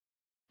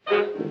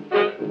From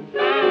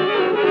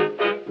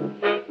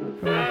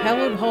the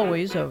hallowed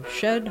hallways of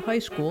Shed High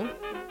School,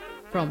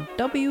 from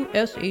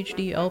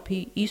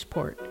WSHDLP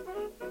Eastport,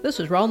 this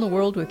is Round the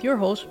World with your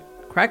host,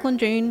 Cracklin'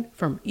 Jane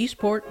from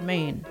Eastport,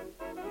 Maine.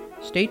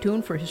 Stay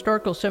tuned for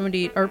historical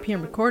 78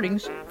 RPM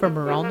recordings from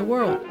around the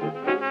world.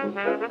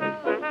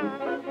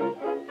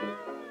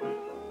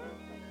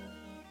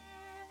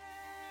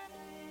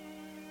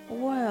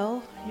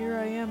 Well, here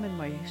I am in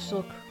my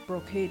silk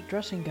brocade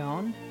dressing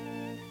gown,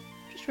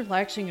 just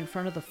relaxing in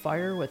front of the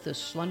fire with this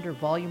slender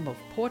volume of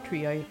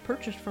poetry I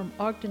purchased from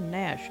Ogden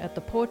Nash at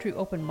the Poetry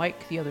Open Mic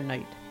the other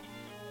night.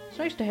 It's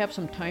nice to have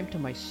some time to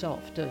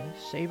myself, to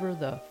savor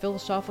the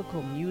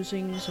philosophical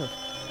musings of...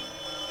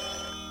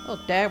 Oh,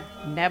 dab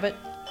nabbit.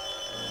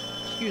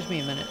 Excuse me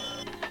a minute.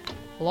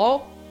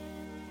 Hello?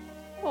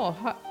 Oh,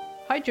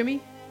 hi,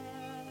 Jimmy.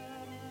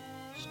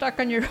 Stuck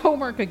on your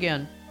homework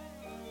again.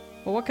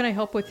 Well, what can I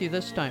help with you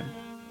this time?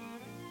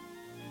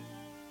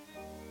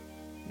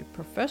 Your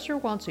professor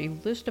wants a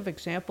list of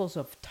examples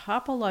of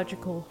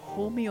topological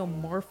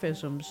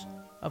homeomorphisms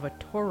of a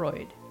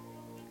toroid.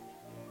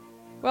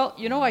 Well,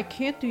 you know I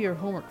can't do your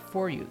homework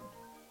for you.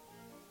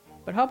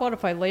 But how about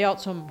if I lay out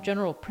some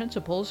general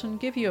principles and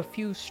give you a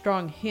few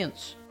strong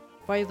hints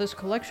via this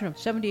collection of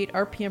 78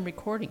 RPM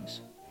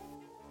recordings?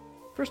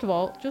 First of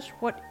all, just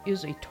what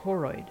is a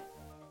toroid?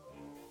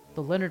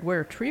 The Leonard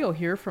Ware Trio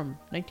here from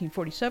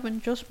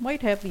 1947 just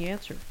might have the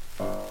answer.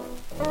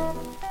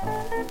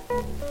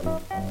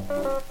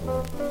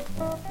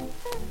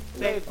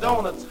 Say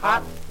donuts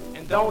hot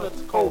and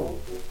donuts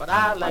cold, but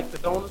I like the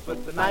donuts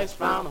with the nice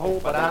round hole.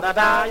 Ba da da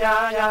da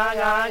ya ya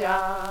ya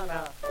ya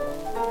ya.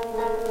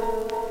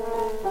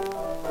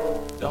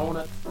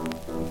 Donuts,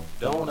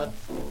 donuts,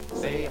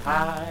 say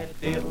hi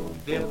diddle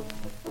diddle.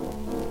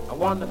 I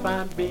want to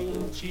find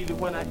being cheated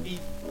when I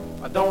eat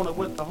a donut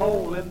with a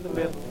hole in the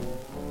middle.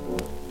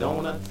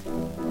 Donuts,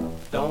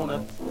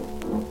 donuts,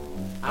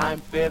 I'm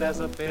fit as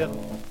a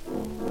fiddle.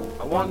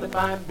 I want to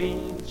find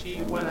being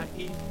cheated when I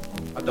eat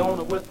a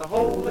donut with a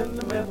hole in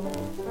the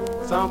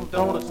middle. Some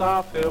donuts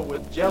are filled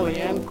with jelly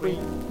and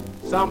cream.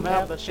 Some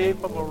have the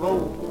shape of a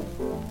roll.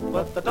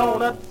 But the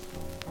donuts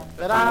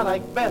that I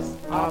like best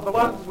are the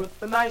ones with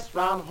the nice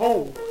round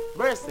hole.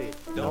 Mercy,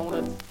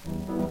 donuts,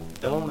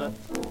 donuts,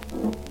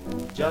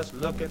 just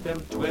look at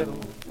them twiddle.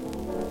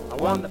 I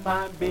want to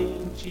find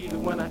being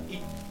cheated when I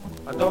eat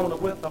a donut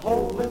with a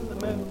hole in the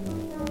middle.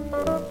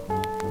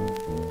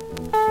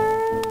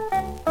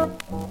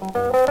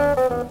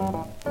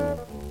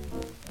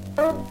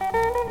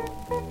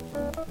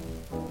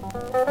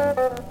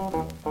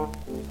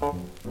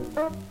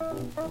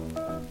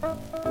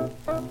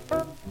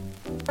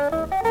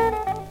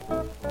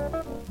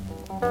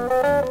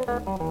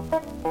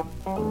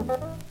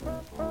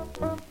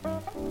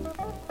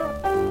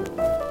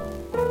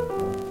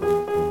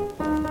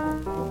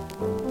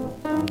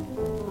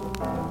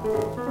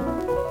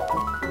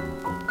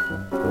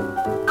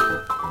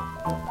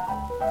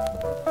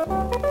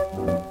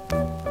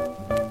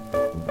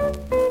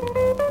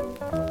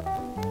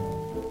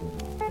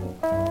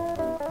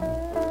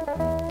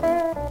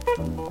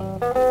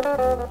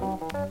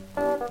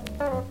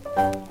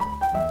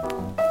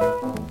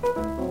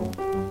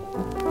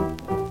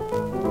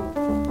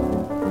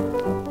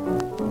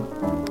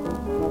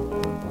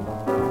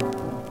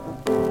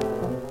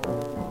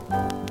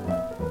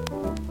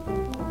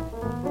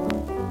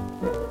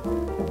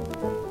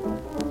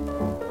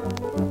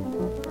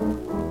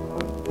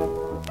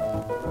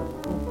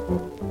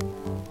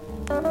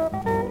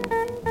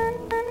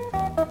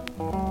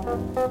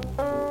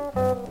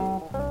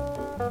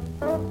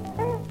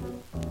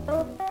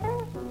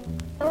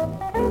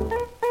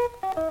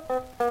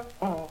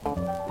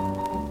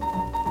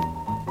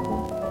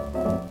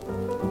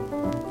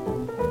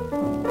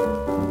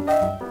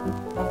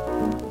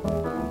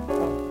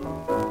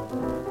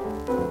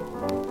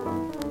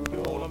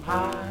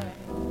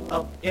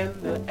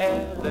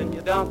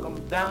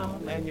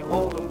 Down and you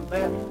hold them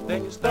there,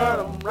 then you stir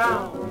them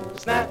round,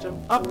 snatch them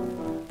up,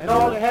 and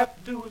all you have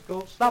to do is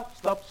go slop,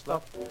 slop,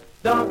 slop.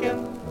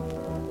 Dunkin',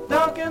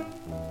 Dunkin',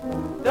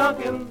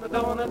 Dunkin' the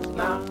donuts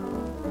now.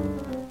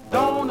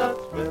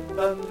 Donuts with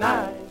a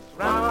nice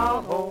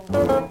round hole.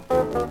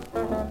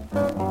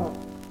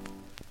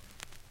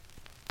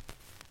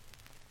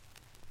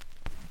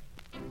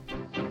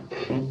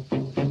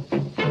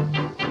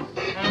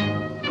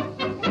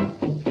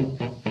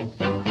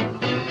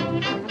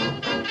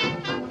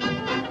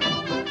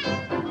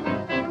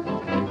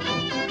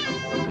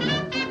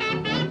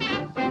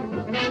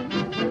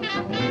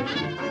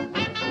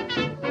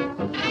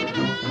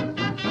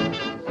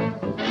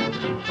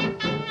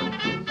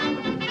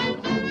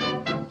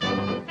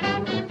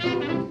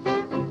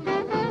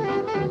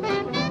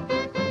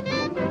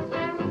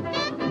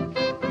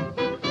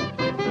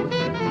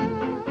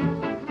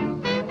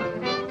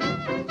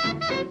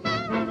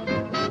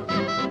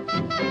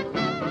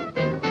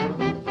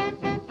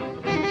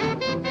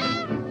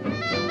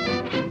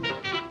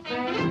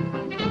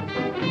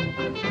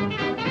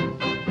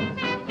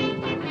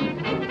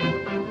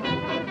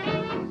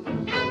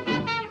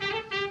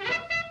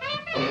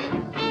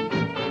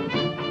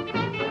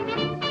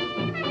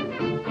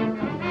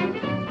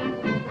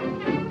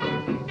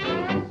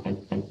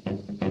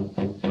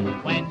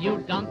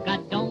 dunk a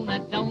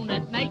donut,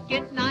 donut, make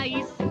it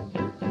nice.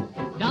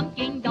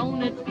 Dunking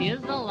donuts is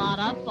a lot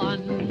of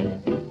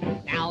fun.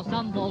 Now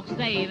some folks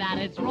say that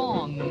it's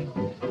wrong,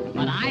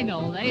 but I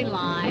know they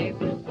lie.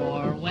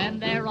 For when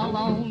they're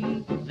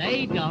alone,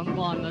 they dunk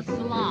on the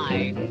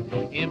sly.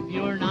 If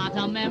you're not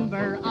a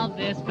member of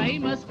this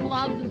famous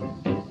club,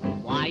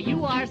 why,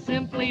 you are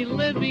simply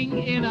living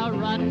in a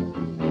rut.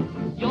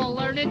 You'll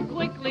learn it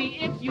quickly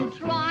if you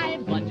try,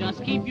 but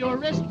just keep your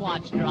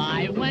wristwatch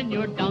dry when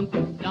you're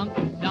dunking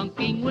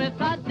with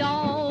a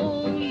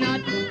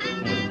donut.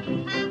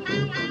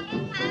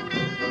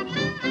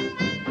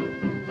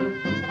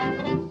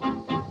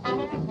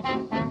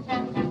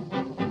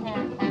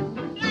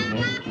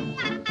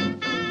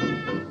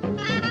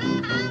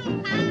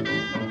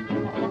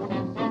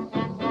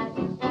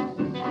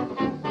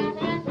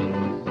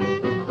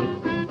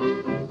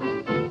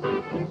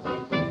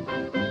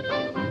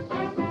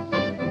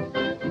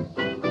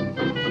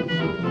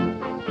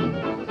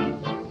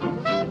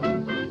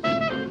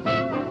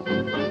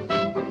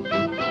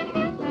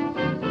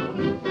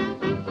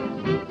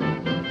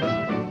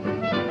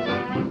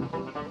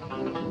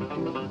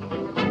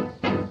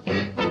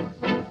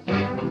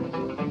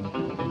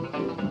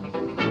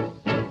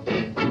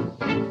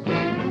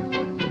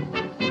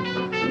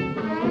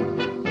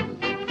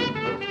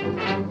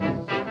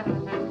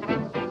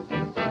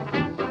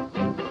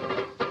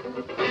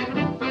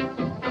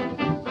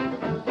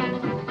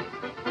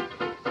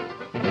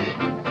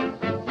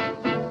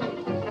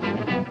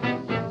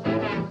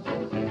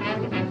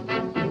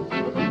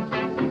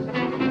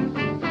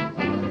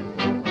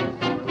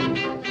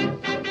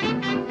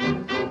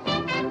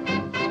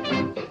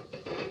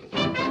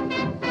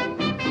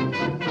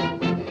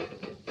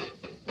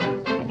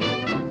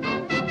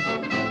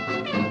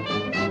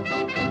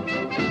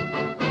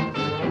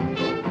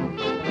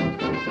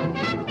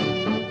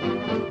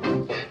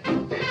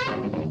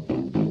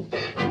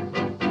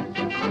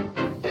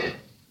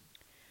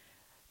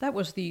 That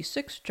was the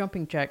Six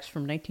Jumping Jacks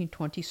from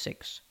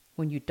 1926,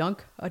 When You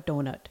Dunk a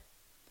Donut.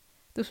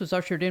 This was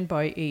ushered in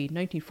by a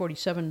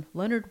 1947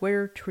 Leonard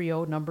Ware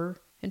Trio number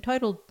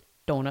entitled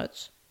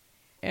Donuts,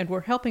 and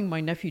we're helping my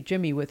nephew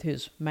Jimmy with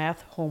his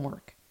math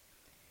homework.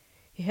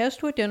 He has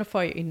to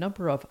identify a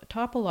number of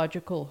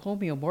topological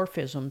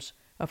homeomorphisms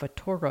of a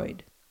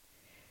toroid.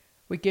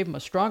 We gave him a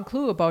strong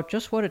clue about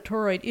just what a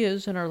toroid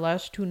is in our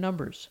last two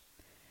numbers.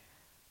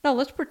 Now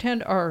let's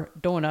pretend our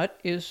donut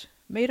is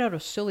made out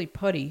of silly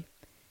putty,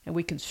 and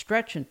we can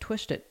stretch and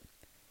twist it.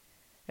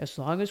 As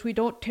long as we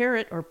don't tear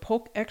it or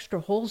poke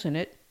extra holes in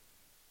it,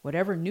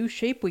 whatever new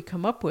shape we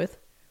come up with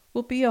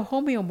will be a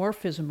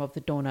homeomorphism of the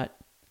donut,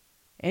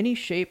 any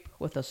shape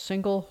with a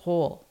single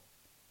hole.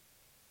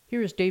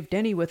 Here is Dave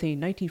Denny with a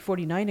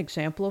 1949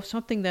 example of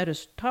something that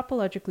is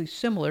topologically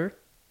similar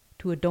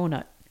to a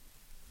donut.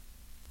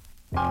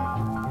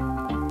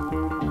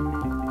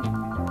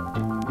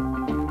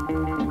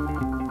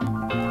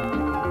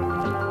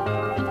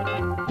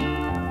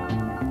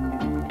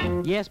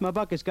 Yes, my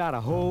bucket's got a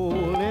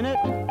hole in it.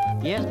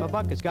 Yes, my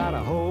bucket's got a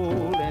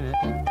hole in it.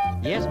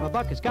 Yes, my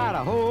bucket's got a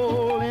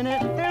hole in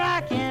it, and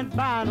I can't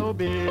buy no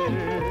beer.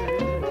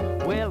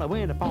 Well, I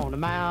went up on the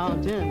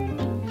mountain,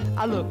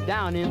 I looked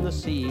down in the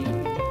sea.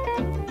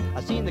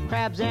 I seen the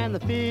crabs and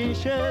the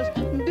fishes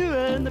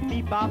doing the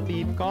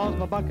peep-bop-peep, 'cause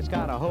my bucket's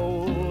got a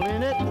hole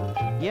in it.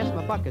 Yes,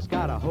 my bucket's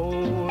got a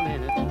hole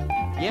in it.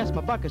 Yes,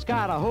 my bucket's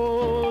got a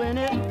hole in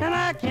it, and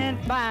I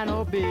can't buy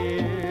no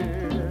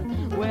beer.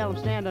 Well, I'm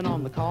standing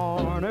on the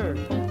corner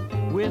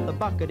with a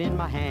bucket in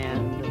my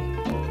hand.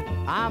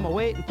 I'm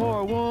a-waiting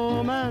for a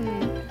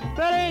woman,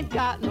 but ain't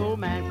got no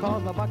man,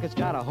 'cause my bucket's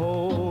got a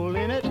hole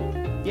in it.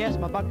 Yes,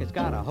 my bucket's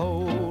got a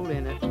hole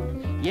in it.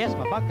 Yes,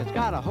 my bucket's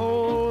got a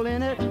hole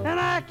in it, and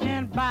I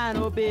can't buy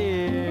no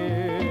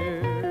beer.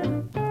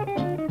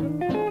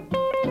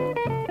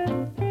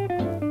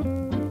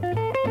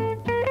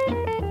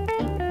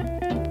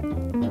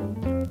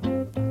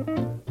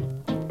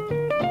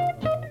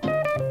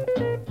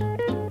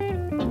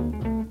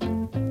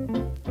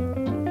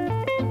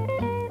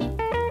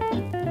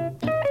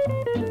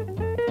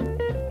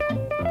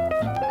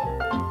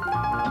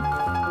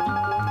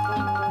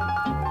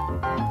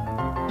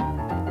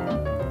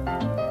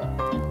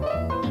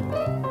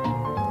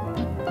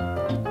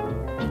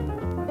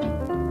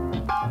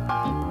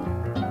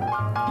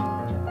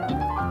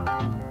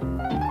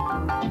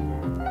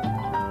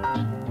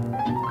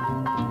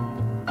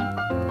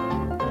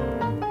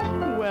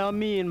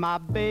 Me and my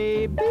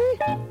baby,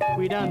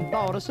 we done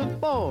bought us a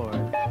board,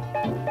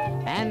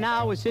 and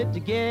now we sit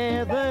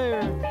together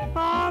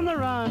on the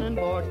running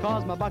board,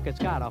 'cause my bucket's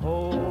got a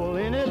hole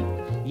in it.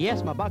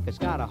 Yes, my bucket's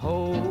got a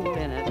hole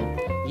in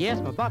it.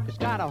 Yes, my bucket's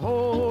got a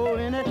hole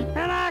in it,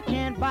 and I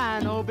can't buy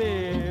no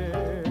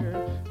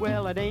beer.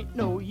 Well, it ain't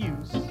no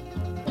use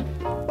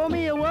for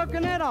me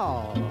a-working at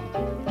all.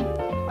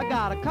 I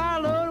got a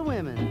carload of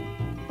women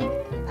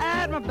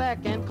at my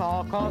beck and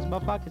call, 'cause my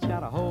bucket's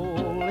got a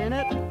hole in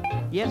it.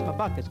 Yes, my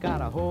bucket's got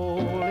a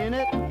hole in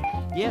it.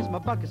 Yes, my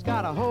bucket's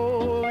got a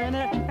hole in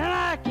it, and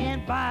I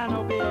can't buy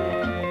no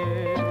beer.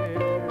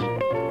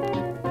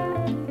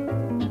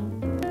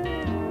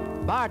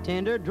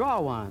 bartender, draw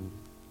one.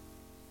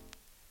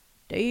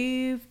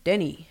 Dave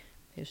Denny.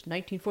 His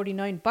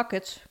 1949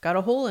 bucket's got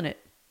a hole in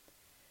it.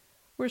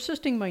 We're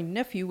assisting my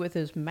nephew with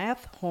his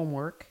math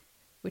homework,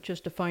 which is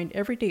to find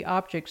everyday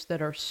objects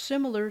that are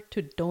similar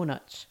to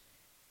donuts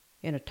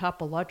in a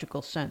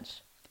topological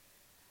sense.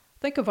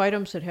 Think of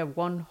items that have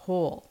one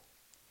hole.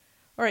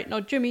 All right, now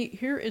Jimmy,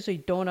 here is a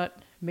donut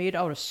made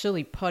out of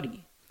silly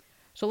putty.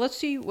 So let's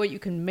see what you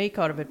can make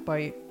out of it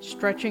by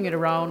stretching it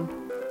around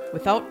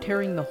without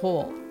tearing the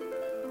hole.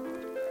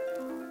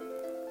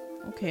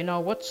 Okay,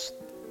 now what's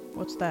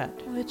that?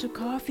 Oh, it's a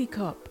coffee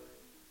cup.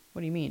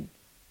 What do you mean?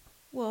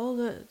 Well,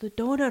 the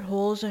donut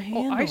hole is a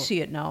handle. Oh, I see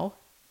it now.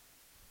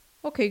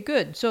 Okay,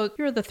 good. So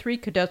here are the three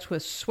cadets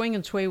with Swing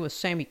and Sway with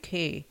Sammy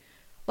Kaye.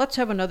 Let's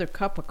have another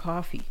cup of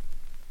coffee.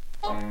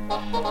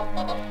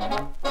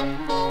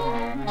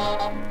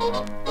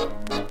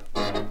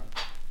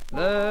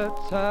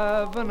 Let's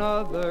have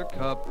another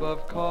cup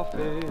of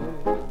coffee.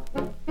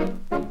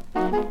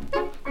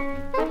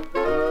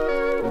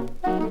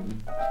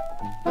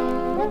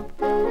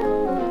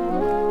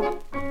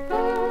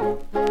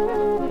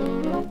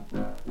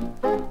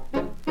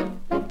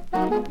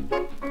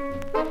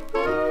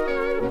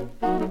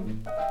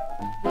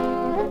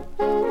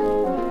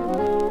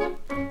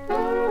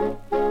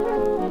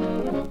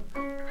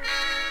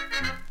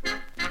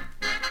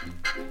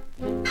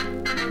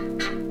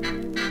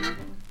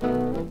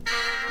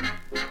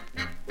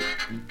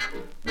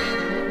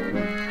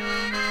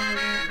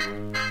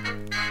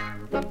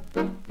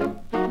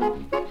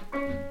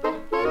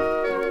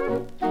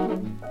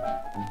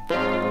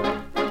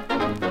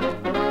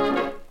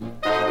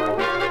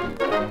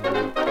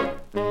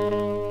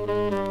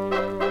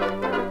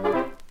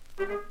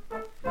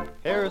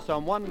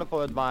 Some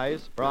wonderful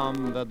advice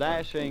from the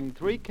dashing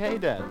three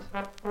cadets.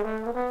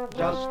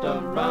 Just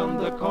around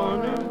the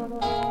corner,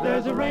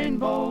 there's a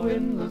rainbow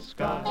in the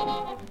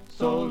sky.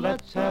 So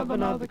let's have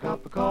another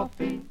cup of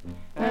coffee,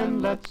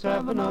 and let's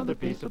have another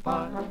piece of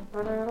pie.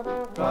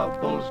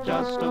 Trouble's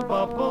just a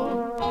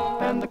bubble,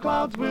 and the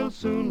clouds will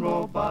soon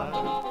roll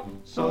by.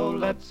 So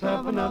let's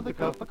have another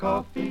cup of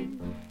coffee,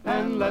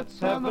 and let's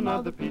have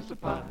another piece of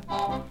pie.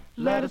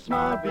 Let a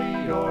smile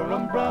be your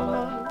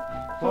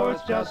umbrella, for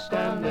it's just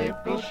an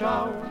April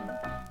shower.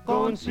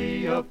 Go and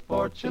see a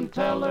fortune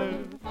teller,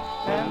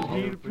 and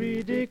he'll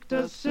predict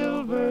a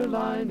silver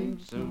lining.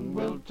 Soon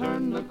we'll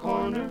turn the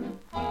corner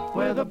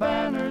where the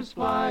banner's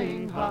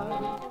flying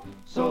high.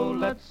 So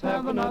let's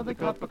have another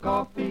cup of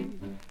coffee,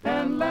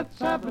 and let's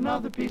have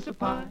another piece of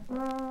pie.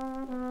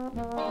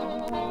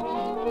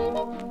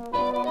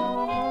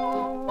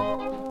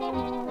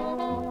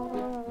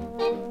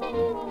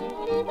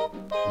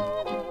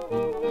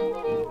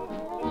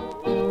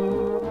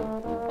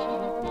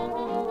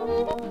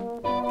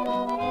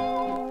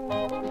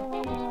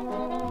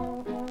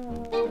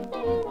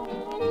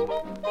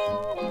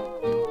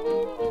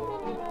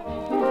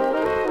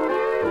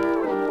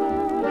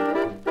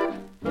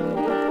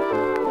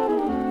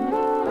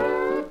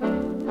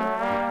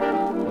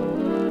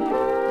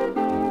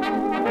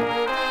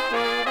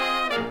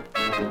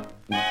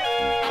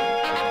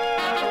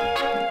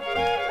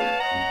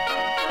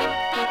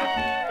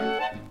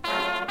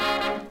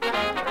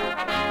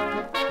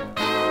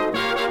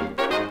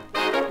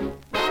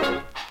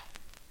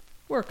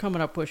 We're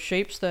coming up with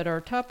shapes that are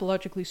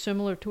topologically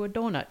similar to a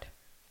donut,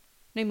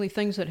 namely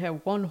things that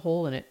have one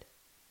hole in it.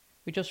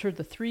 We just heard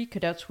the three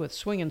cadets with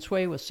Swing and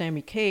Sway with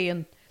Sammy Kaye,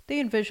 and they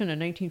envision a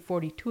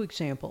 1942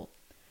 example.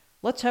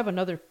 Let's have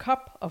another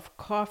cup of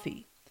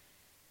coffee.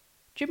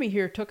 Jimmy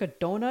here took a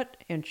donut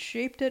and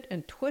shaped it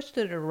and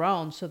twisted it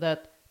around so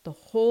that the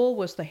hole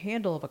was the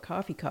handle of a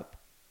coffee cup.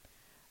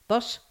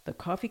 Thus, the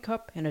coffee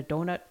cup and a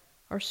donut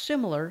are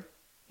similar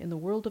in the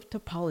world of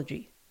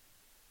topology.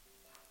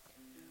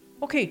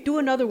 Okay, do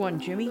another one,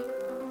 Jimmy.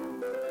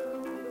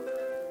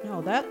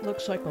 Now that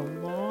looks like a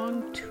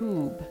long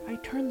tube. I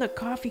turned the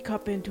coffee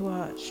cup into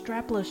a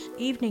strapless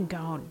evening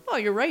gown. Oh,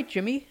 you're right,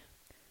 Jimmy.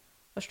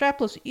 A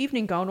strapless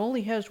evening gown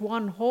only has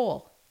one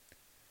hole.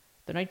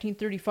 The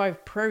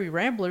 1935 Prairie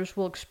Ramblers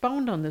will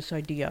expound on this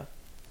idea.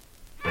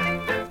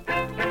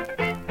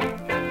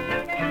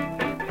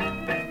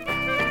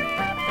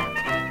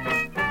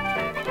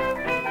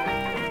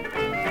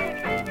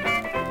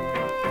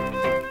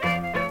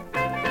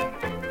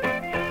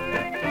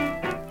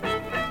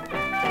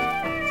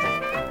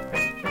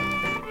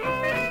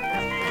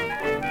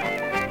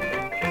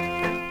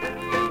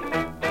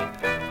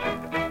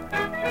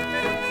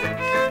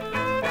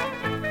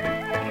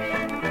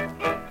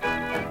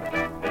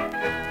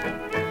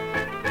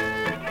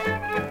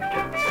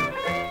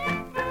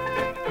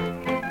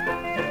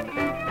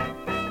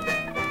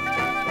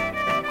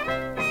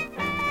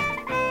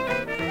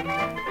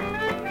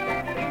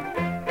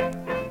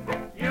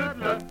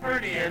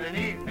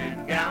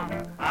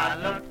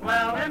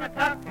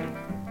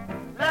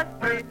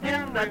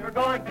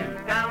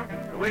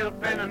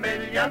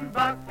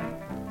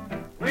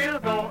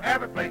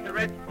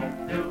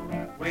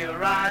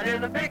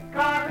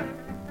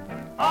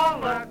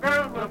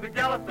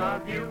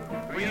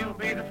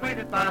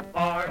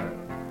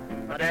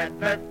 My dad's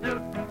best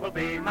suit will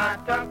be my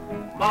tuck.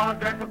 Ma's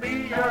dress will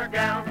be your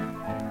gown.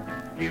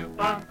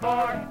 Coupon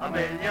for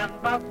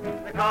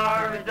 $1,000,000. The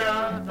car is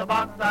just a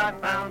box I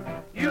found.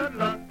 You'd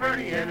look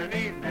pretty in an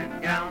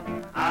evening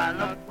gown. I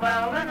look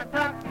swell in a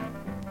tuck.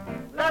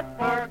 Let's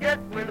forget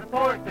we're the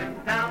poorest in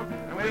town,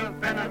 and we'll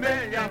spend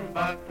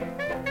 $1,000,000.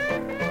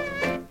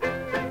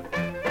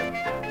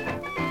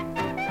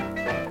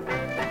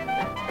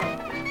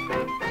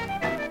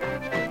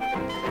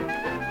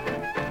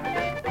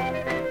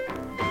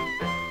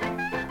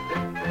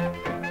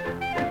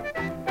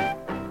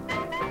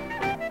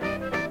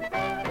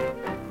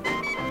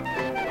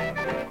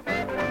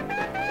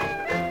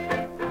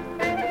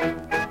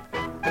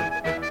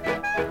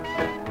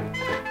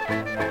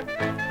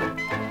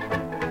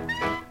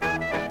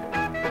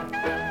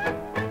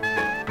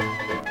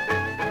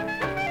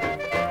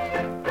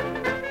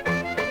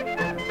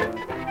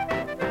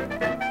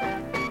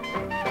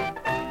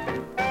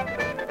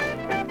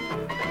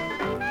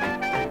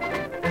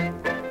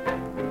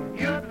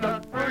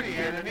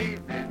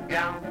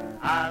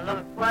 I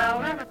look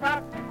swell in a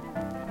tuck.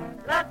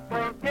 Let's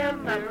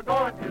pretend that we're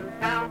going to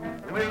town,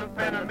 and we'll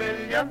spend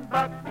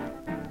 $1,000,000.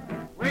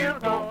 We'll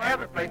go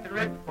every place the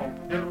rich folks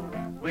do.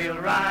 We'll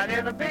ride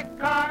in a big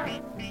car.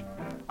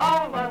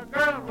 All the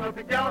girls will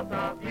be jealous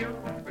of you,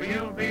 for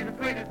you'll be the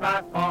sweetest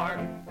by far.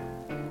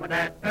 My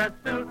dad's best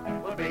suit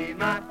will be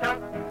my tuck.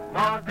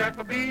 Ma's dress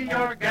will be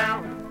your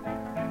gown.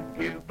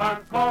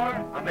 Coupons for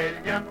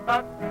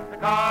 $1,000,000. The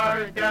car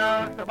is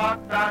just a box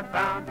I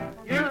found.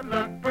 You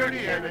look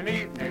pretty in an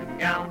evening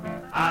gown.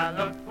 I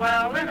look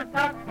swell in a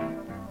tuck.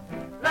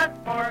 Let's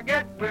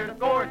forget we're the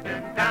poorest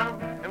in town,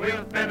 and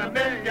we'll spend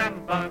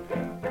 $1,000,000.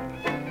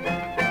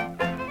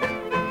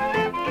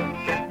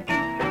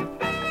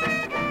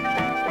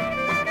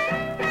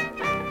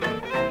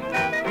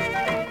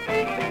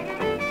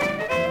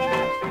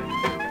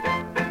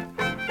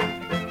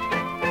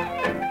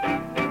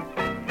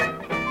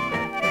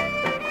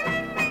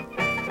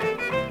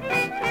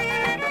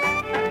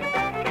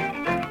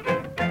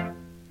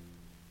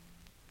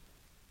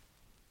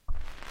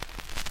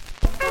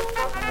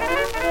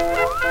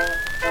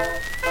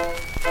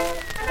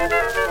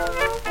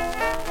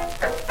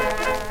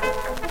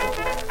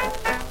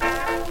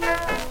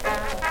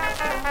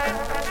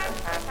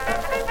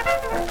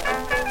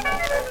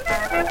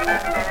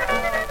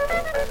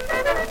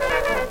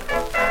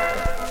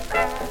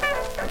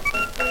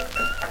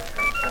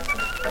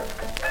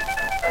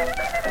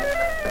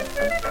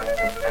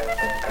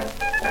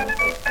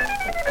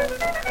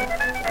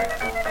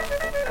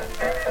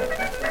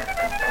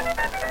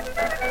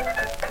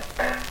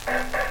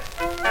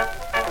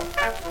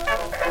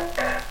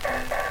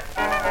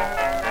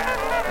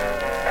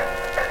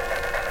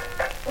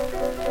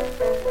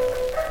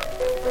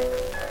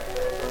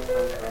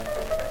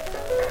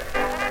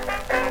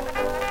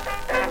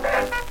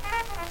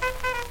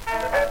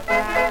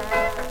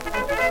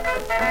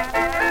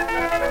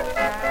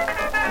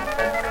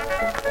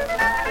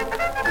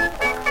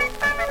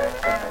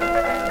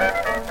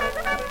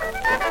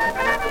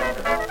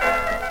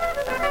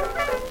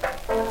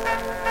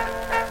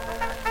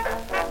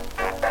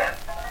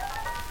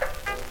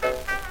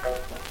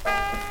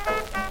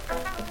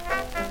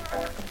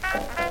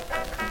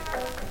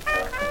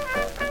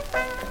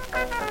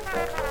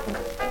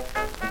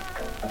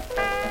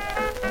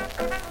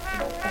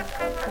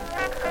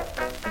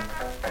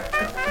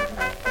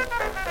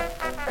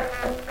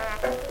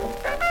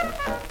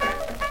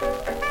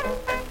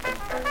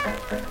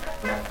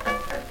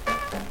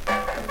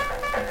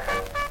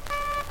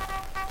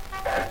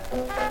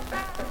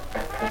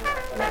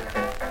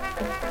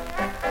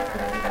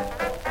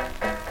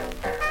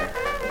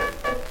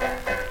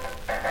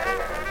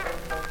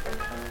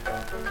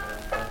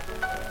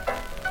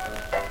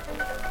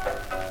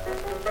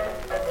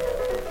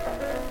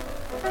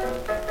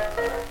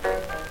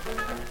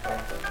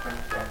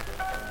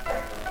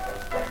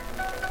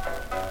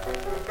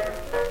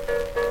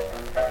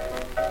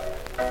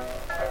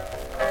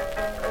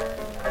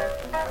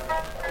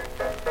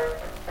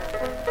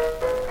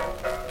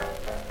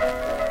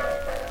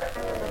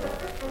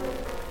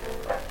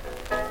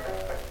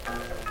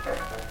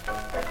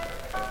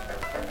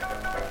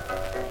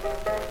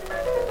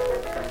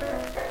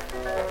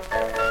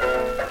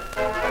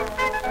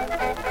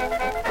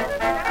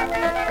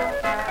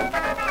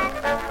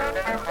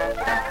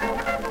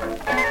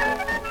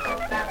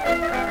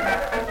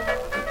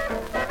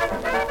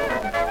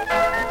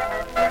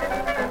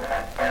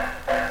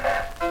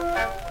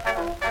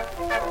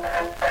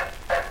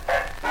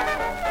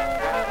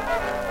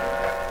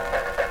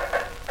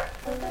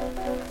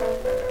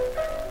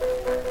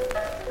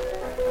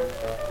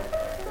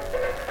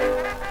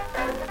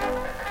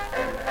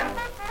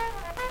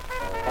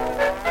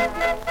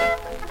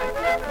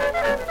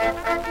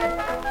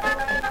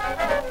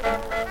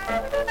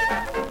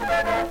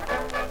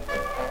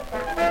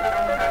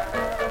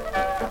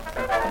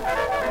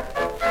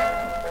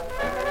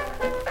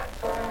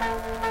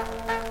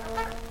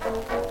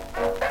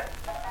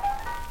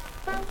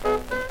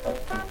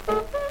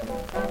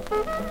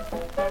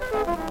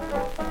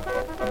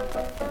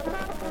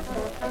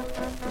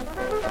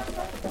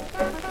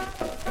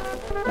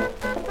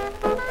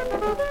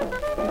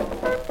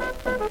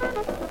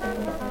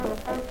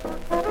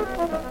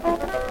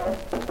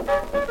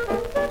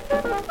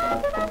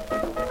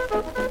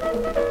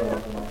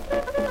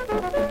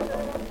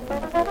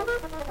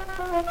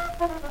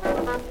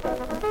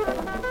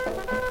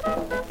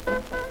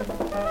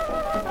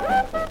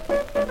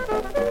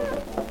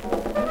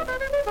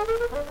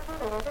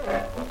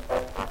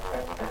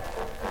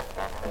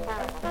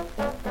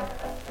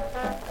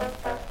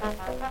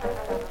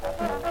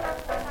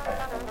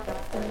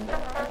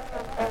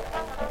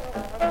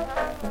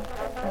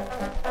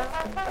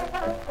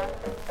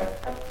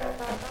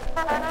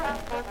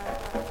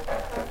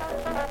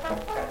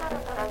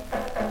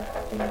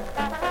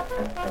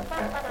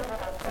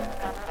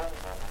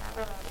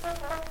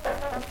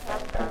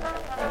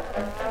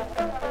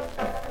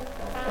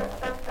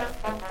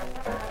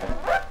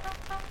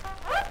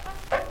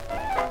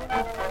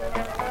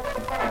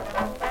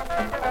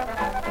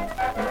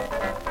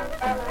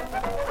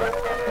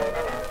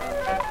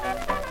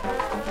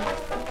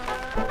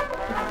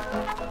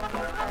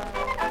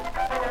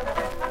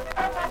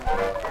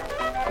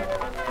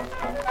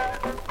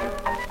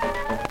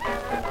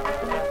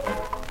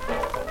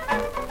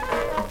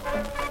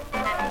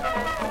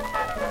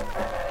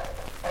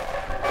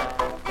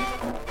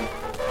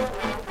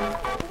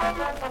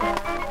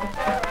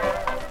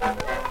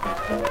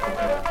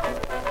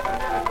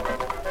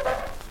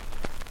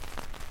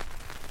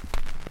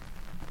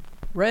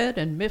 Red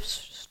and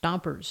Miff's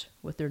Stompers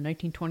with their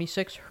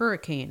 1926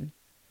 Hurricane.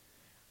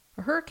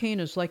 A hurricane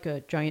is like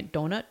a giant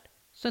donut,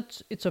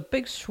 since it's a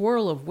big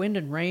swirl of wind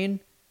and rain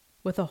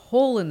with a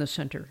hole in the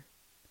center.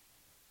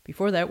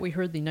 Before that, we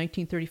heard the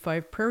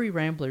 1935 Prairie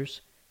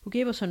Ramblers, who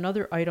gave us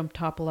another item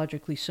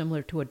topologically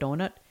similar to a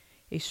donut,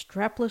 a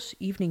strapless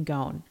evening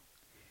gown.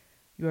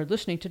 You are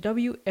listening to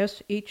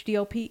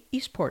WSHDLP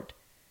Eastport.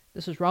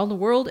 This is Round the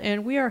World,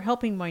 and we are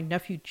helping my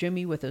nephew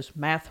Jimmy with his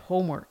math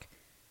homework,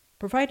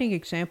 providing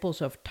examples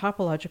of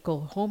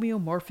topological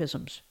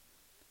homeomorphisms.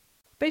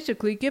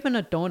 Basically, given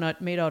a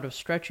donut made out of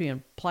stretchy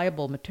and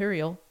pliable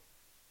material,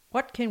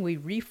 what can we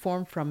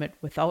reform from it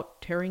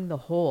without tearing the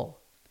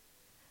hole?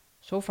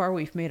 So far,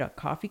 we've made a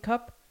coffee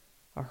cup,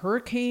 a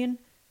hurricane,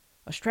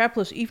 a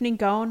strapless evening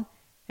gown,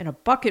 and a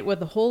bucket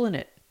with a hole in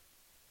it.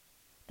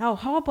 Now,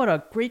 how about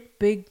a great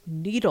big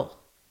needle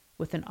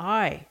with an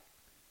eye?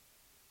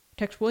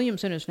 Tex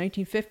Williams in his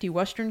 1950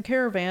 Western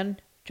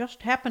Caravan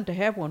just happened to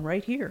have one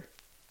right here.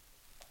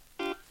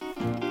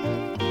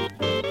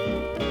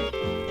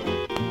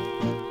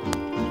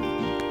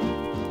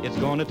 It's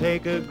gonna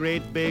take a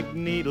great big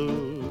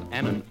needle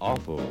and an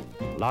awful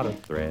lot of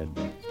thread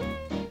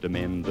to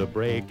mend the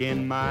break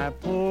in my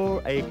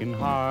poor aching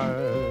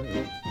heart.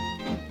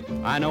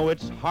 I know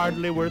it's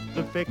hardly worth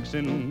the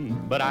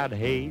fixin', but I'd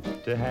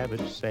hate to have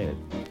it said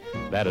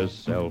that a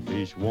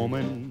selfish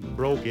woman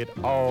broke it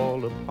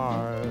all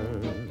apart.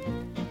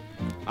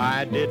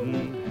 I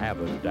didn't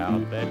have a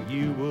doubt that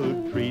you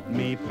would treat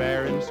me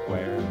fair and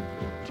square.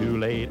 Too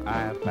late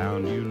I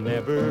found you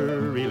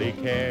never really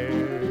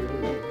cared.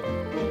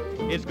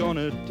 It's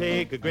gonna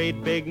take a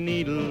great big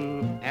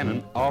needle and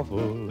an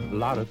awful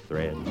lot of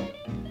thread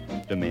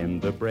to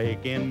mend the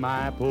break in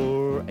my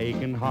poor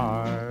aching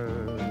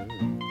heart.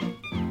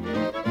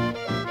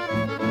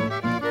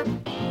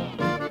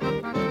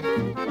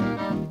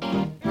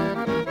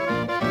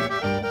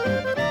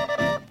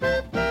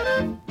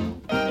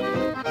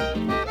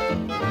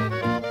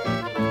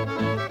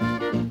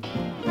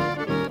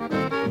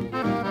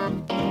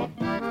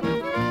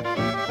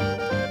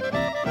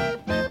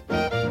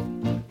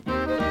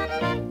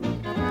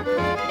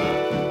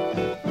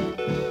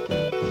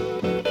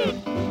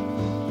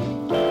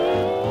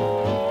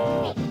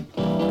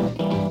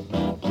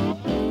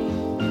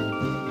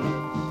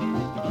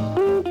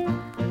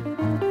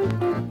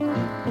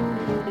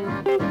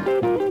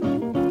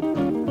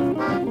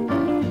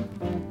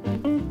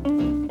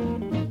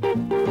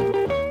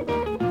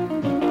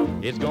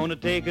 It's gonna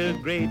take a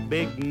great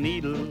big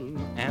needle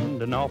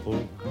and an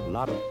awful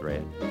lot of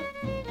thread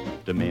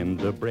to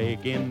mend the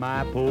break in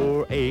my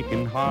poor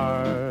aching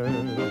heart.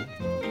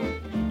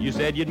 You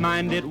said you'd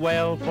mind it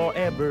well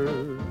forever,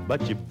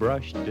 but you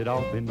brushed it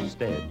off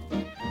instead.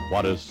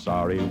 What a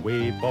sorry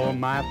way for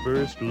my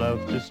first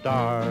love to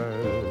start.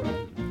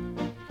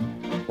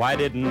 Why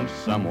didn't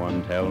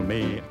someone tell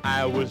me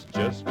I was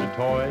just a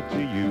toy to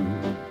you?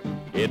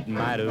 It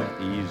might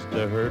have eased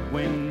the hurt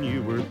when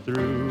you were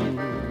through.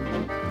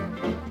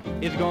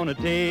 It's gonna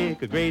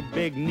take a great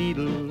big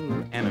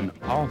needle and an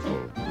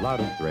awful lot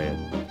of thread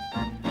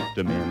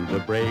to mend the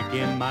break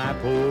in my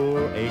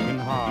poor aching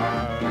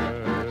heart.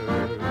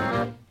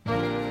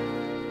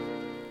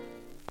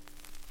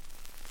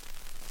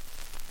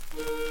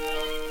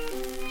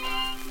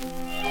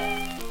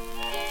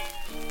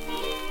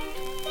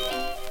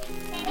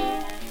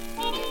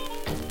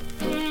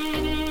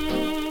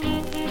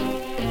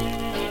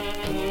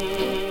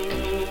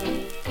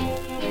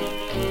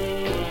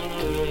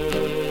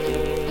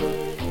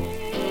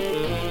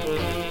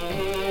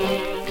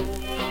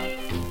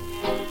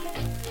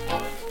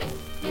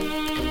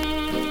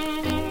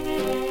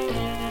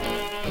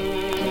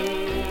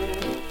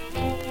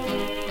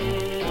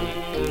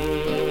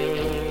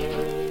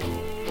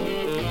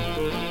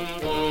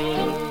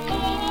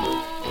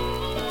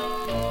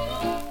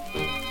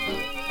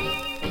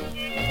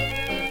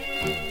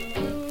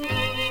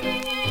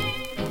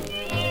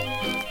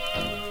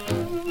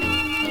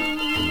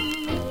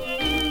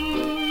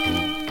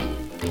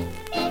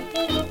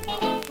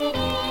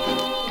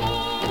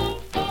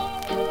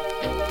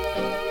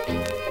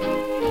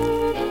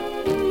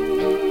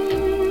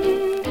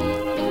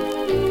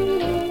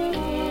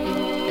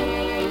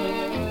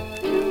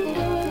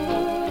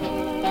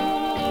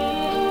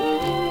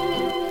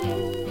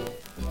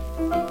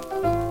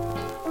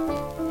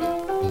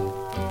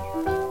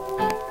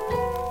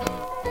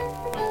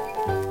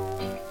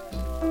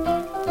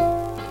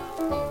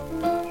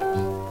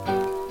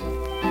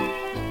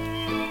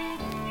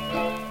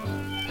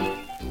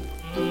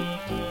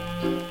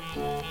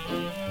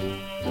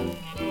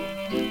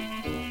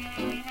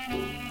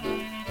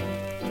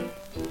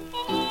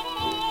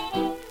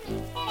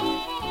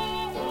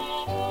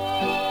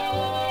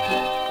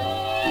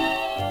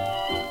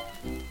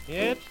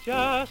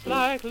 just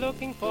like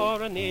looking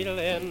for a needle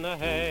in a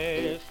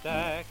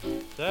haystack,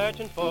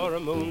 searching for a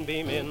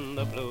moonbeam in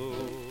the blue.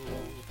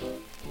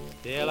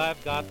 Still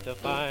I've got to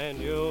find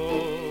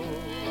you.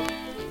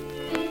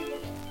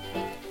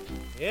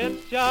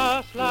 It's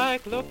just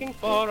like looking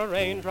for a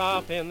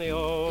raindrop in the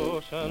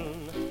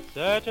ocean,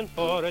 searching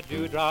for a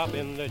dewdrop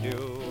in the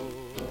dew.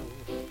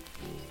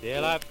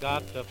 Still I've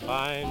got to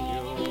find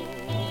you.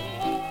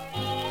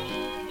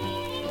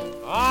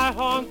 I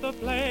haunt the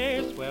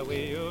place where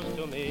we used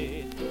to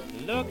meet.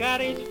 Look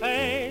at each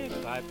face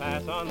I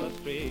pass on the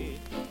street.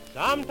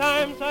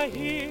 Sometimes I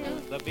hear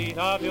the beat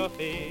of your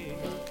feet,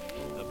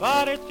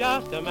 but it's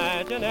just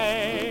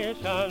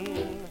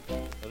imagination.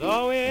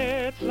 Though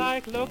it's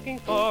like looking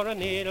for a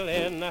needle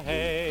in a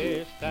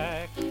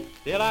haystack,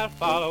 still I'll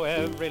follow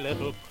every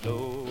little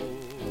clue,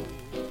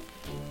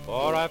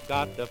 for I've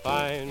got to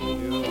find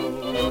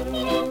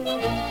you.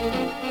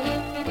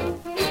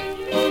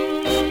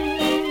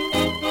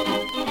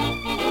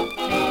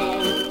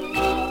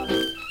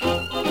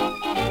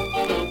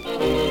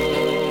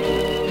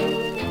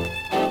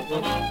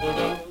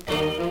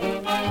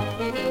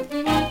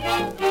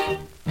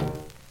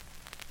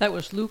 That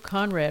was Lou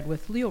Conrad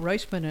with Leo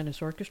Reisman and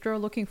his orchestra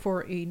looking for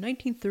a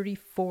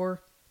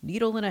 1934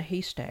 needle in a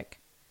haystack.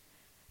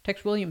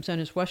 Tex Williams and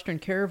his Western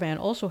Caravan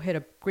also had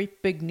a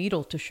great big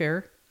needle to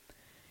share.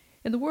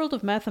 In the world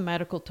of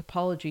mathematical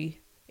topology,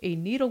 a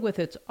needle with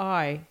its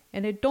eye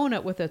and a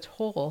donut with its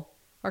hole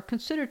are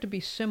considered to be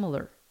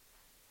similar.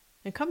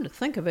 And come to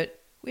think of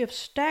it, we have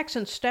stacks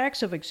and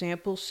stacks of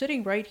examples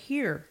sitting right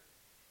here.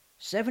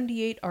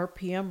 78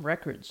 RPM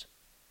records,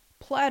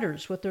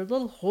 platters with their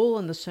little hole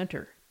in the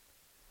center.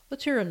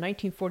 Let's hear a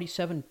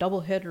 1947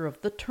 doubleheader of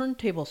the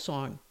Turntable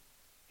Song.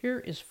 Here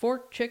is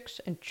Four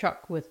Chicks and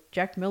Chuck with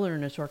Jack Miller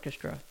and his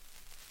orchestra.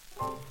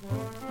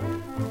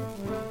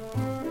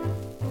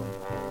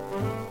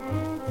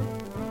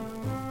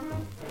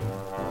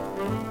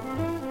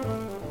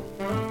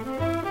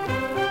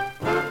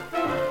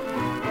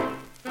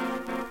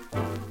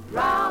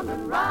 Round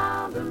and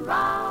round and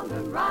round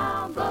and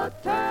round the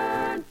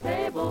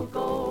turntable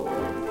goes,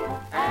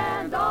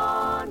 and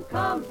on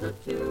comes the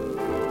tune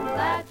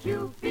that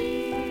you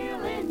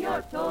feel in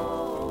your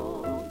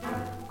toes.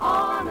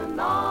 On and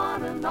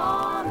on and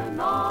on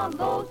and on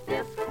those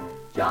disc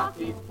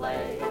jockeys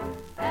play,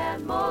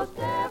 and most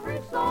every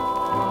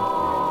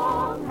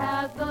song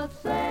has the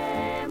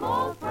same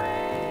old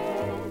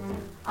phrase,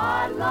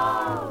 I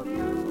love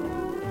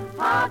you.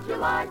 How'd you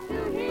like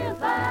to hear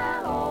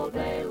that all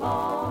day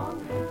long?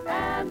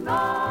 And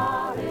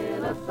not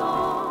in a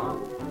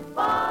song,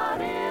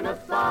 but in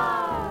a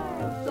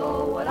sigh.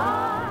 So would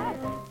I.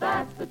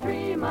 That's the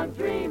dream I'm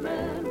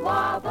dreaming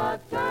while the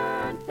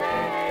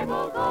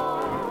turntable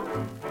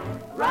goes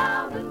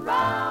round and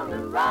round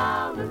and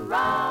round and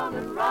round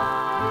and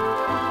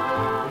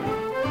round.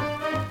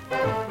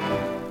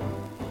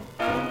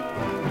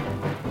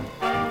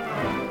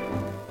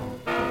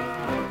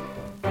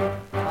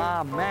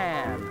 Ah,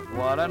 man,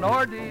 what an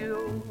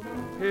ordeal.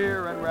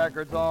 Hearing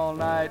records all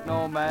night,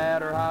 no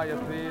matter how you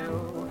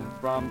feel.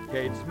 From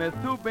Kate Smith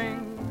to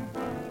Bing,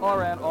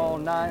 or an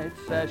all-night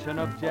session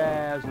of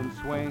jazz and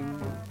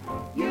swing.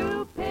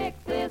 You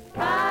picked this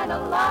kind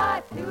of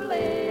life to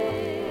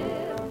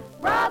live.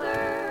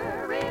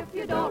 Brother, if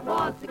you don't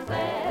want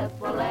success,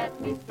 well, let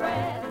me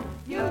stress,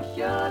 you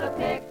should have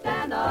picked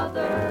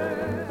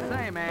another.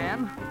 Say,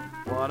 man,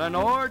 what an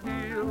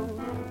ordeal.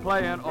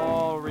 Playing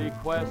all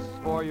requests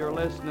for your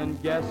listening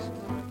guests.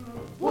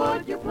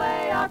 Would you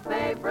play our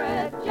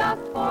favorite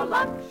just for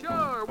luck?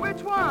 Sure,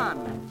 which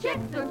one?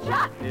 Chicks and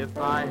Chuck. If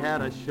I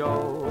had a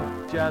show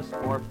just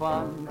for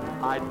fun,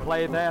 I'd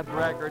play that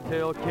record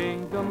till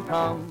kingdom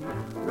come.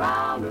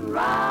 Round and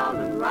round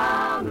and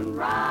round and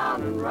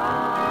round and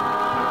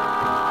round.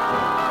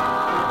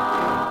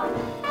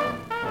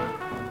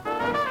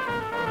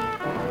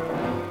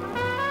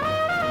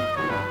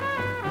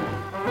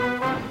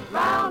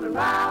 Round and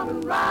round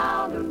and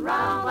round and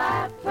round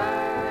that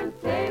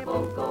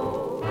turntable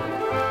goes.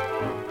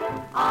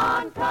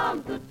 On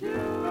comes the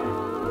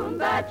tune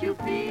that you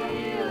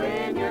feel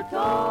in your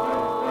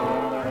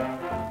toes.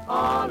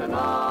 On and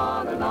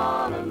on and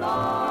on and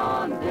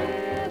on,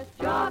 disc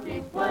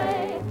jockeys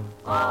play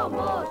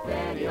almost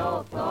any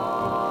old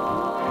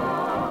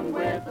song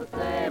with the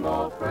same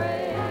old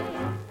phrase.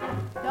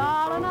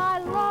 Darling, I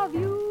love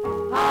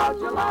you. How'd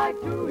you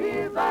like to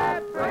hear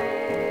that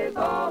phrase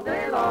all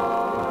day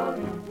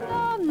long?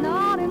 No,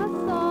 not in a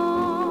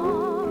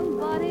song,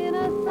 but in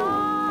a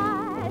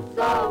sigh.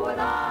 So would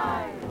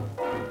I.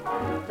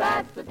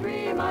 That's the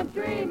dream I'm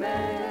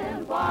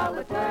dreaming while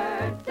the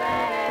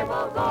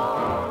turntable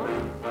goes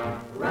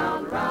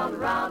round, round,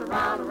 round,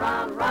 round,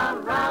 round,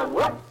 round, round,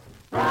 whoop!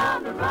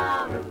 Round and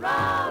round and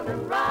round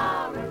and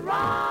round and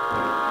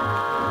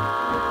round.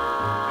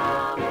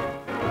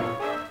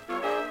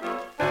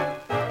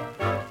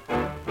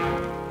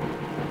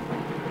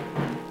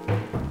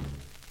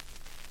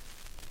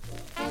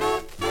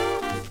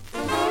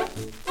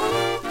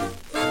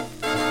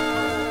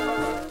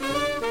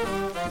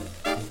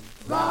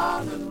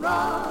 Round and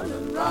round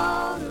and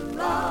round and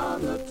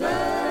round the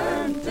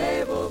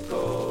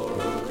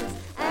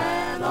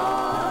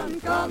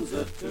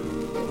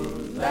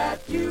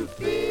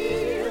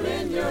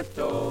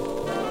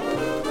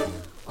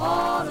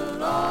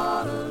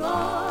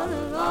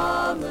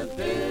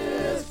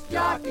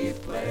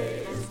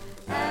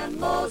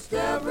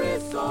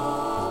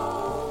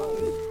song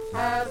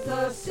has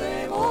the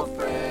same old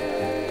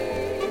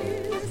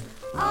phrase,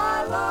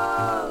 I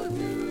love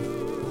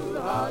you.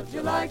 How'd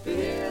you like to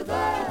hear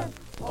that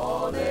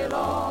all day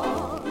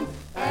long?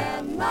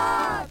 And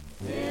not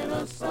in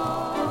a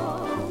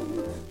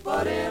song,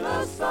 but in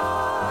a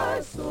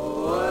sigh. So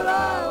would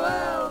I,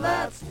 well,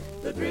 that's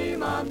the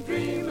dream I'm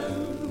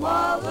dreaming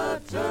while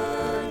the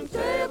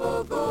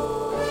turntable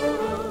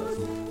goes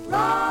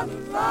round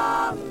and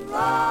round and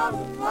round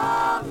and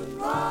round and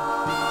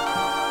round.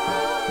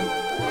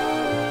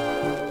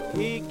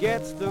 He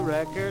gets the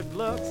record,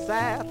 looks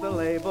at the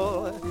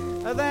label,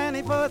 then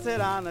he puts it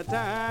on the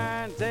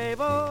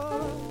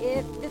turntable.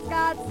 If it's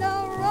got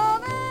some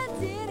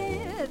romance in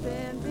it,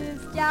 then this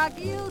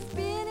jockey'll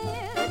spin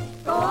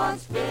it. Go on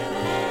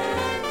spinning.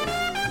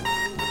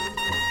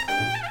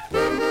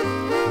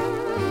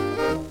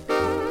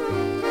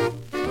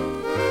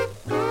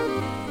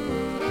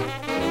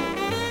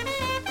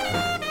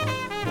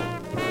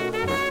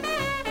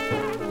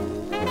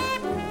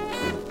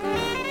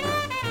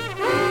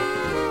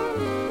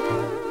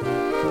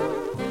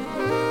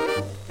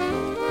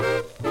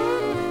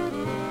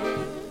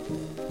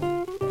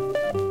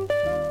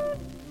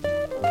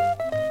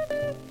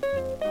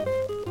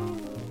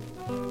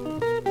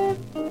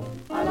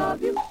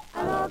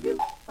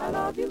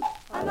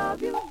 I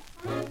love you.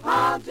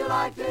 How'd you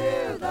like to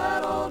hear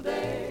that all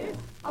day?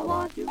 I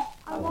want you,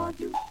 I want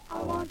you,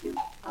 I want you,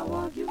 I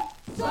want you.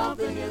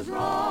 Something is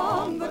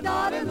wrong, but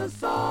not in the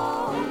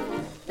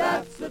song.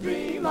 That's the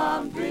dream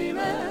I'm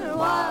dreaming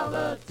while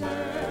the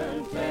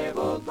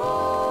turntable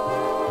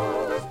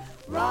goes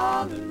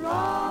round and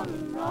round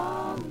and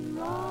round and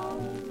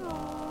round and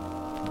round.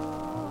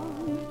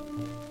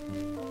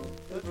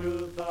 The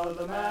truth of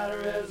the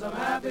matter is I'm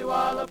happy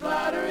while the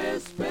platter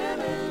is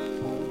spinning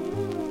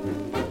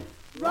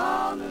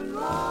round and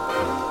round.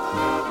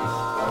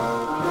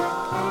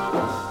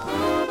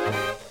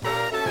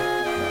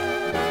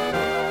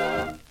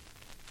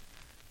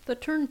 The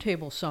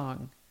Turntable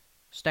Song,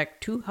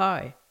 Stacked Too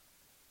High.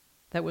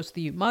 That was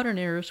the Modern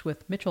Airs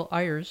with Mitchell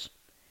Ayers,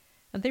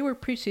 and they were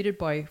preceded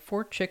by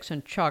Four Chicks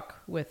and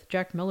Chuck with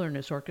Jack Miller and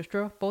his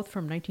orchestra, both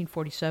from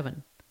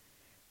 1947.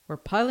 We're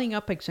piling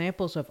up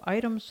examples of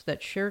items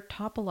that share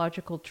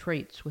topological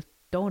traits with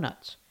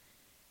donuts.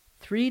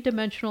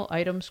 Three-dimensional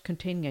items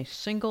containing a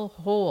single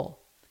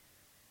hole.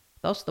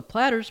 Thus, the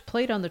platters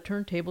played on the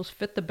turntables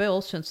fit the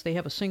bill since they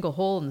have a single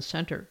hole in the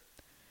center.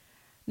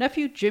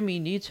 Nephew Jimmy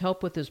needs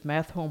help with his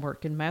math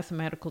homework in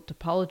mathematical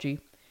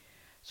topology,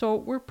 so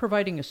we're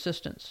providing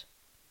assistance.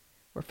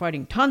 We're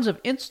finding tons of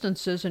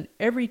instances in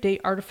everyday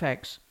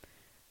artifacts,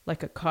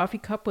 like a coffee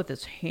cup with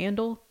its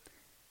handle,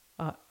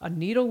 a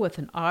needle with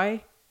an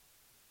eye,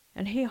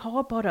 and hey, how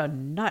about a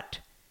nut?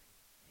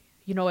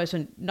 You know, as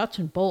in nuts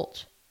and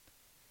bolts.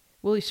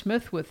 Willie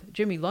Smith with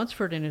Jimmy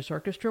Lunsford and his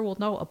orchestra will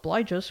now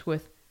oblige us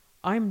with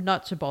I'm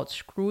Nuts About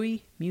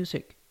Screwy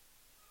Music.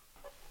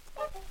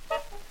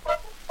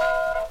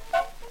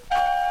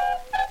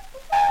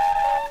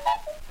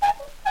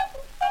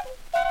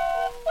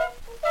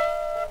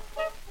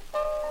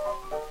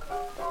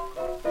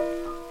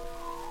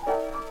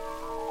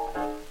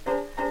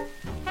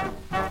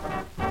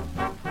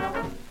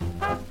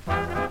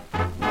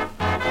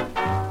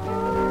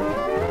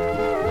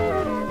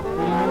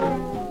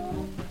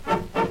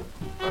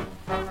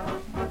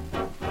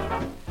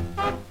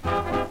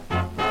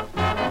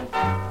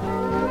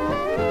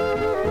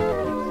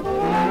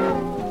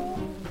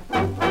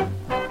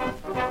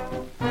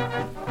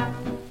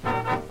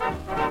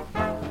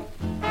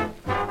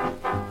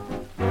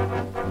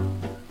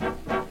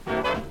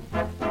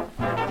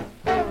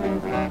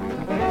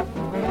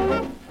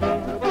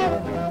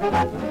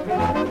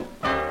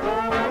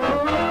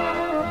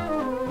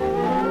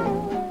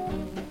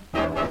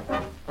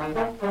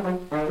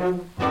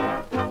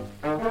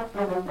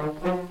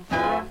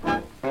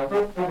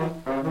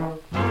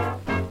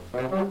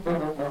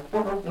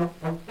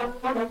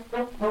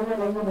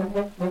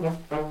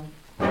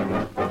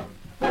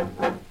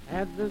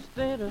 At the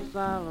state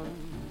asylum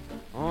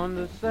on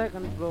the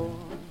second floor,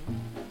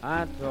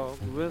 I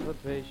talked with a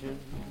patient,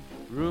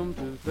 room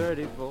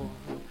 234.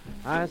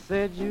 I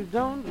said, you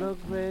don't look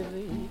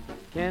crazy,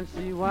 can't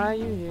see why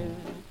you're here.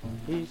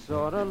 He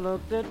sort of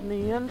looked at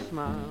me and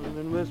smiled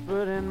and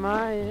whispered in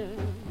my ear,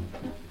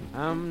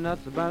 I'm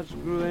nuts about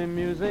screwy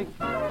music.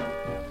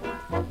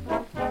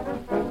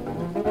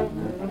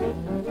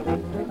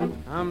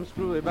 I'm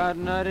screwy about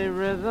nutty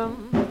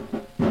rhythm.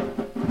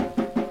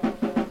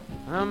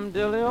 I'm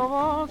dilly over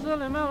all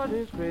silly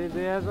melodies,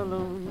 crazy as a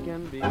loon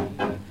can be.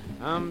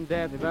 I'm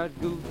daffy about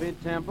goofy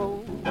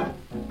tempo.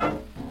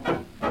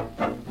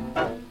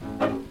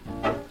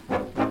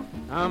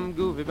 I'm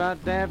goofy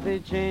about daffy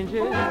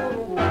changes.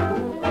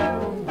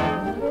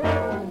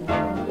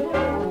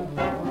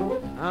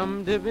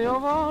 I'm dippy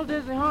over all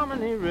dizzy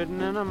harmony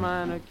written in a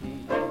minor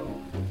key.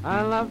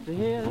 I love to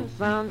hear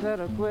sounds that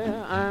are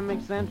queer. I'm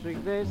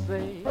eccentric, they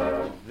say.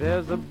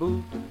 There's a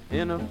boot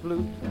in a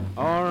flute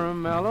or a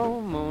mellow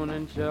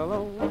moaning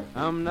cello.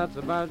 I'm nuts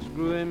about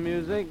screwy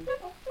music.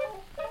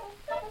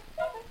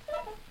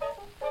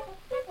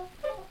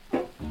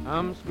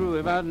 I'm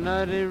screwy about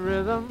nutty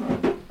rhythm.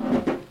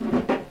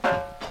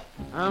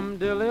 I'm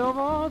dilly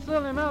over all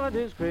silly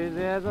melodies,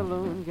 crazy as a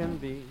loon can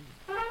be.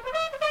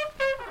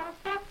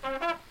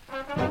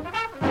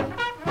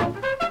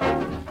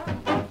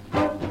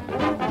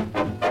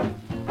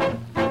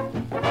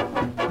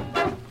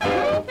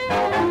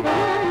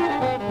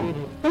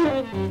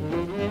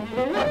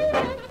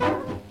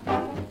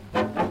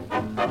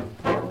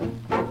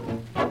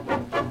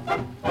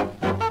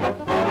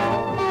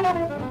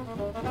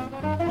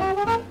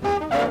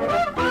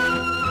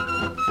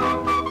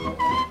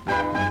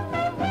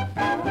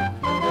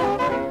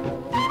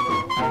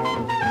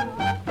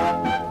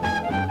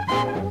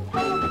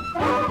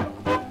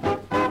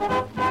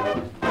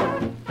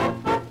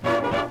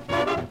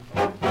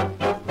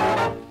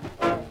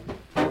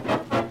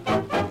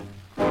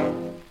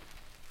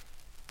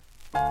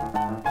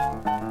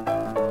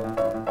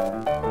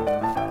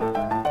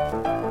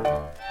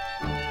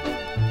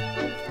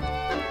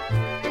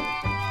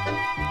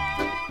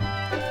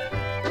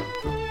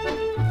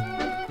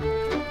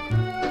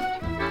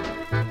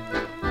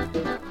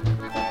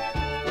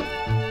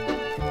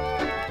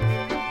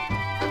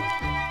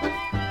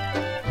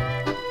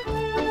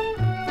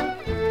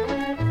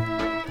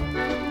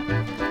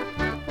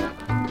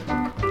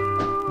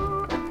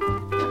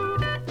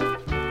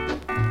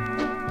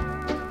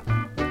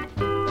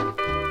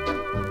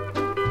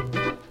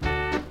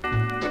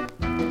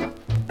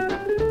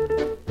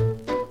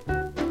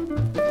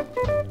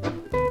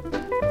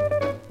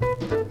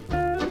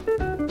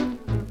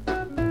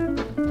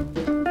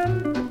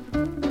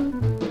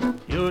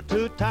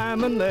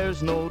 And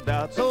there's no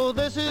doubt, so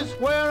this is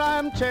where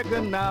I'm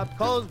checking out,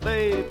 'cause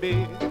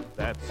baby,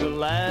 that's the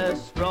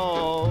last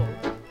straw.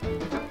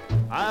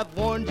 I've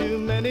warned you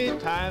many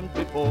times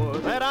before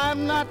that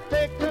I'm not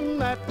taking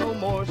that no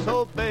more,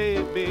 so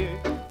baby,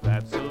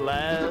 that's the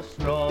last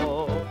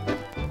straw.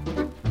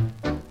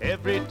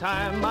 Every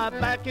time my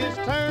back is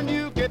turned,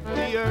 you get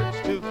the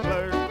urge to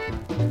flirt.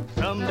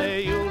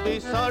 Someday you'll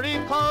be sorry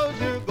 'cause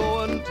you're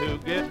going to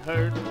get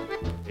hurt.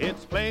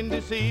 It's plain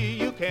to see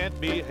you can't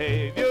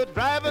behave. You're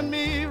driving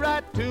me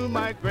right to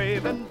my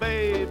grave, and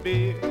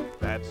baby,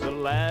 that's the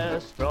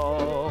last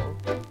straw.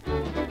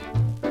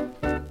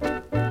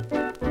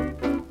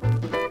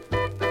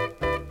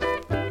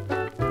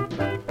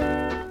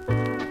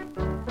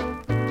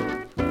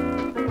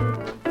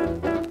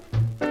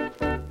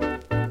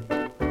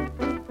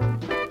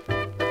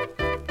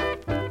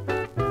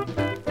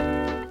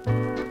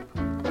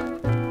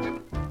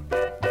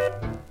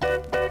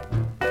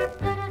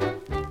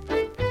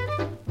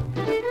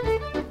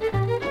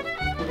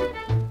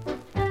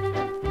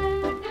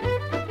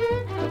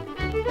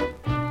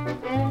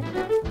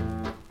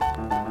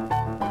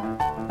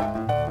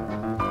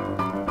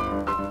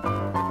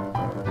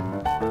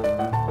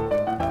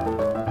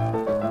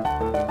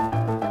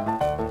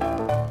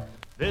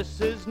 This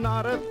is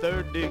not a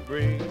third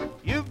degree.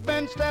 You've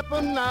been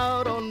stepping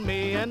out on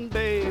me, and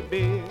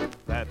baby,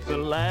 that's the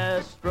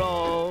last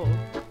straw.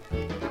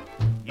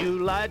 You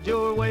lied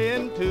your way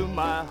into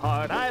my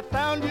heart. I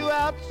found you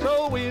out,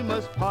 so we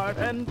must part,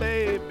 and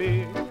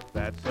baby,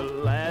 that's the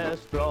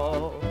last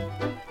straw.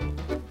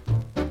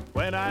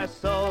 When I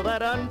saw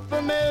that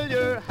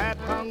unfamiliar hat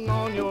hung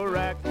on your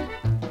rack,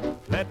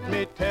 let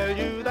me tell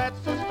you that's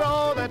the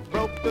straw that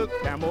broke the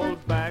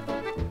camel's back.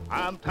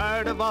 I'm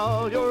tired of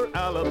all your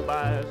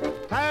alibis,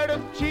 tired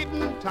of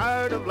cheating,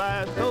 tired of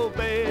lies, so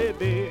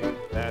baby,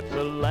 that's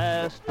the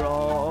last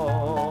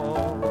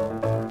straw.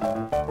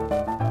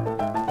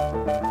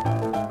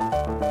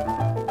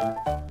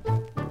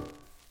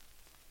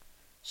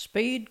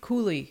 Spade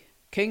Cooley,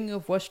 king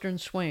of Western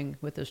swing,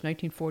 with his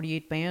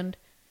 1948 band,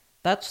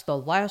 That's the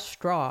Last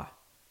Straw.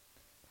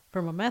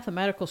 From a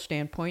mathematical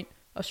standpoint,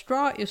 a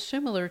straw is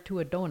similar to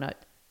a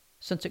donut,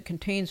 since it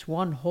contains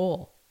one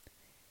hole.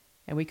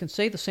 And we can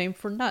say the same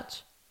for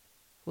nuts.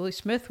 Willie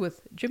Smith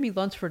with Jimmy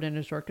Lunsford and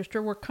his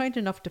orchestra were kind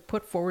enough to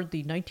put forward the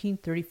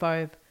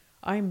 1935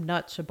 I'm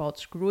Nuts About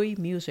Screwy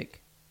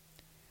Music.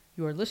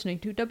 You are listening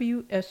to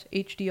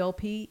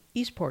WSHDLP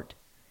Eastport.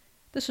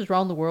 This is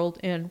Round the World,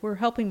 and we're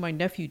helping my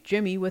nephew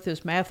Jimmy with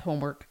his math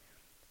homework,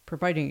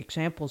 providing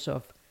examples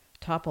of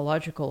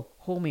topological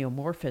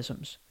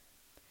homeomorphisms.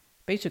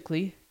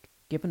 Basically,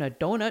 given a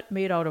donut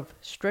made out of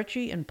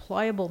stretchy and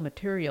pliable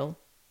material,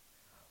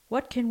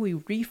 what can we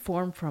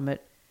reform from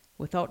it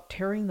without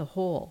tearing the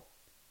hole?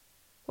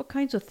 What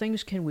kinds of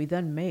things can we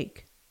then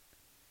make?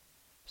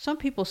 Some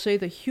people say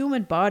the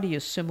human body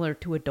is similar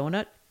to a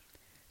donut,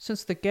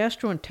 since the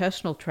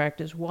gastrointestinal tract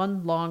is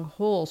one long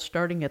hole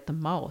starting at the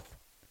mouth.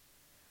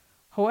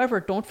 However,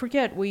 don't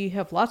forget we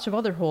have lots of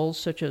other holes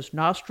such as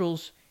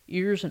nostrils,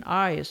 ears, and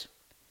eyes.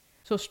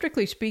 So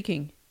strictly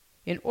speaking,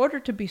 in order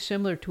to be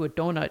similar to a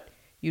donut,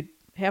 you'd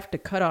have to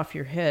cut off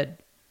your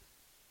head.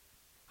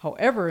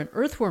 However, an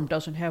earthworm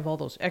doesn't have all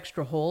those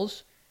extra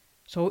holes,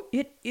 so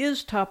it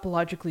is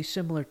topologically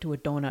similar to a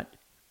donut.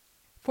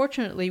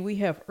 Fortunately, we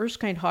have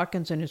Erskine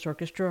Hawkins and his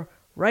orchestra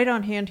right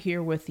on hand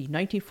here with the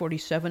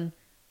 1947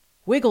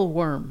 Wiggle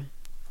Worm.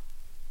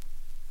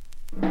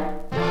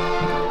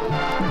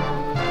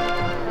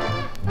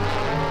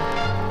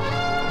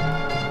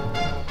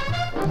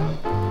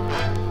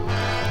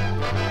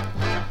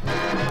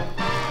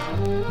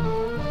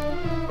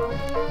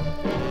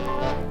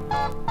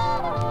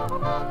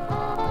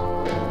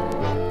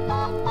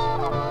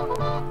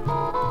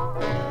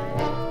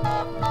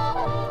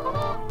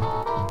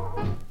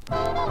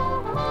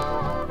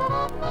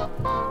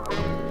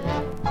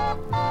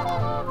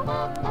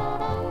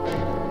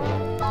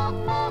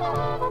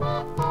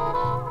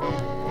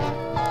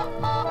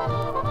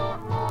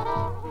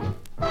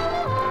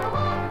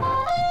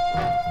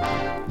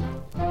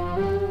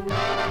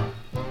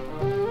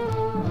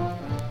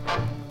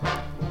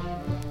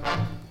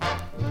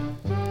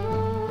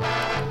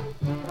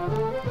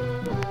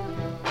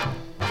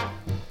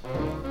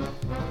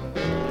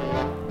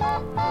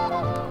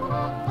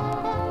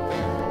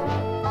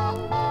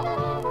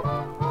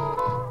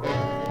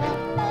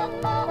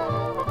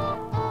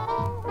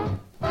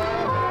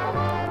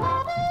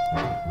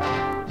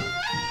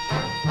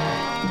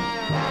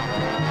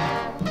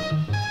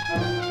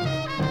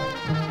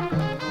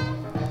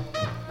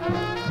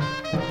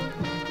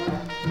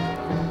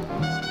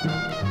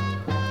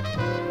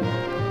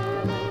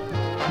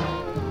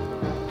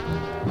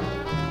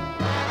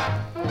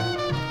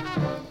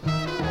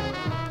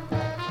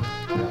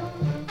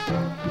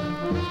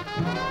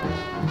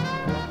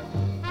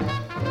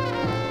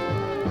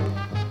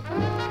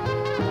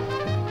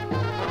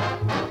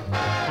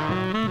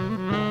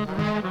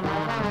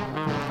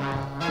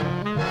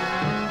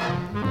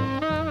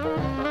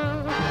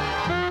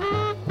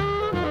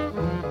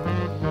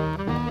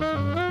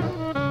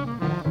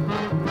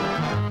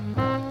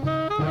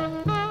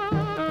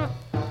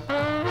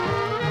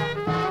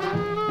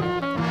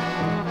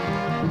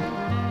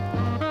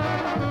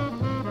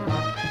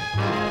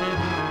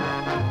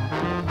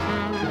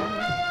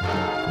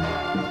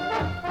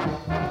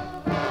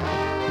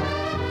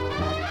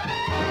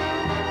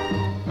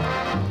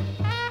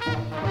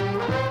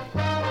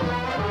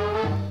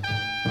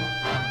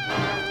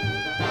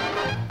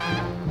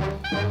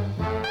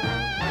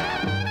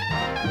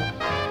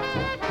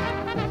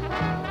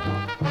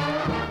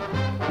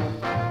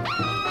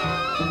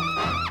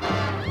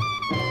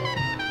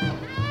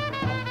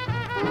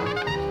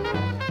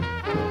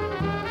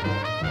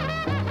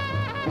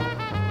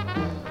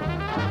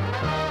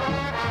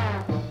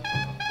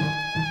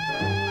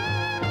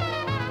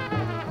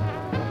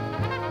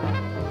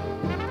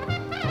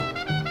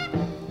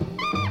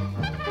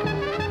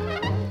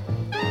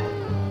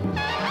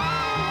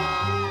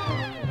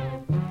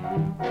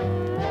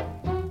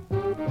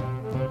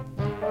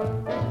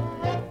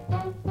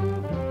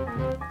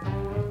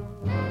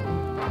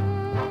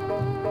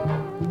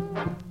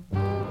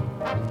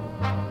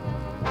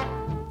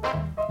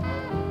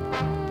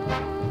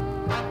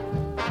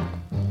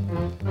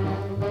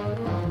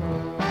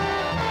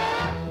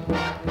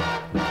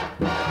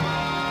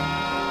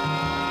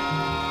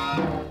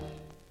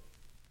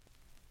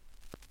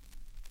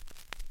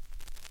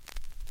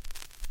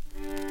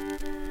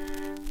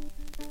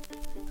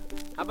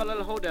 How about a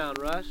little hoedown,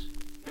 Russ?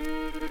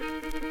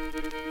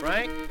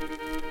 Frank?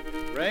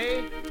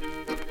 Ray?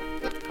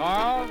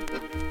 Carl?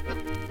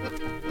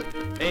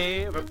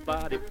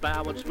 Everybody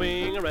bow and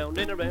swing around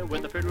and around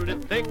with the pretty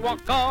little thing.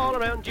 Walk all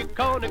around you,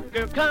 corner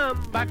girl.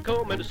 Come back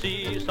home and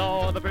see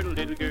saw the pretty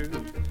little girl.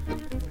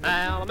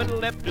 Allemande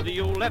left to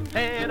the old left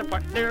hand, a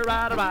partner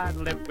right, a right, a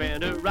left,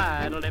 and a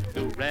right, a left,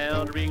 go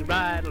round, a ring,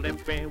 right, a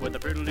left, and with a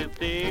pretty little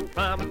thing.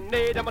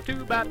 Promenade, I'm a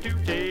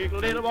 2x2, take a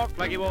little walk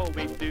like you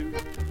always do.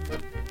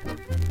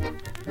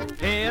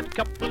 Head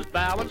couples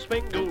bow and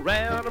swing, go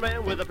round and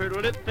round with a pretty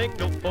little thing.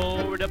 Go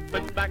forward, up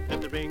and back to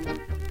the ring.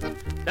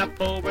 Now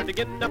forward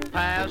again, up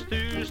pass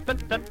two,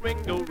 split that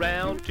ring, go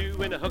round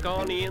two, and a hook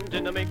on the ends,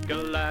 and a make a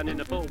line, and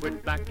a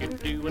forward, back you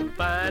do, and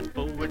fine.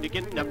 Forward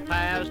again, up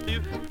pass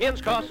two,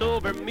 ends cross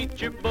over,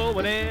 meet your bow,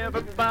 and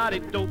everybody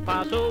don't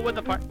pass over with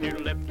a partner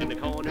left in the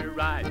corner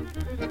right.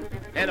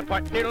 And a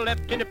partner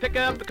left in the pick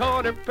up the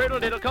corner, pretty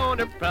little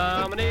corner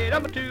promenade.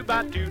 I'm a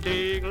 2x2,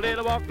 take a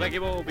little walk like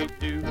you always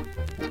do.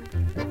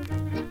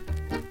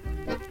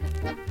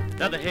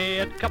 Now the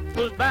head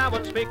couples bow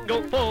and swing,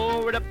 go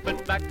forward, up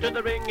and back to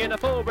the ring, and a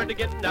forward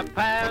again, a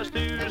pass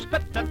two,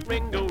 split that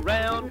ring, go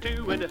round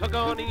two, and a hook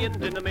on the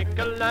end, and a make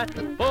a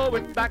line.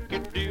 Forward, back you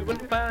do,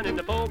 and fine, and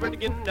a forward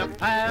again, a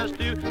pass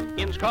two,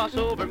 ends cross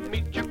over,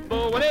 meet your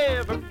bow, and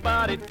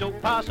everybody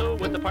don't pass over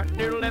with the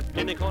partner left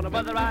in the corner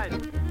by the right.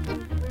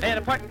 And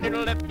a partner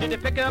left in the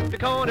pick up the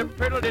corner,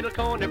 pretty little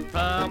corner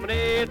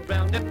promenade,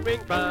 round that ring,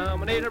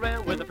 promenade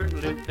around with a pretty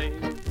little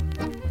thing.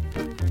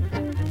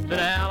 Then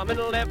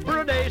Allemande left for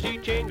a daisy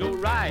chain, go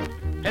right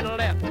and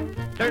left,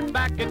 turn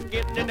back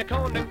again in the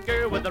corner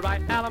girl with the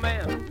right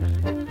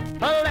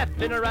Allemande. A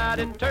left and a right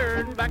and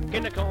turn back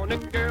in the corner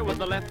girl with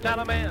the left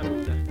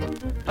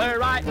Allemande. A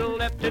right and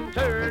left and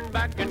turn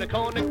back in the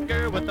corner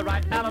girl with the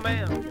right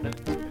Allemande.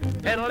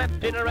 And a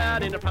left and a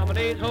right in the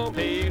promenade home,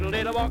 take a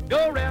little walk,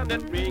 go round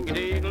that ring, and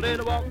take a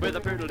little walk with a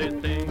pretty little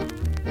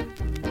thing.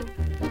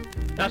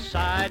 Now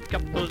side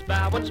couples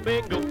bow and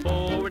swing, go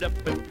forward,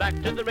 up and back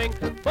to the ring.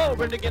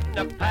 Forward again,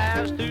 up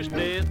pass two,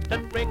 split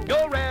that ring,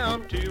 go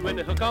round two, and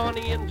a hook on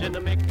the ends, and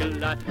a make a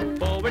line.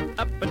 Forward,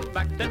 up and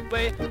back that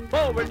way.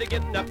 Forward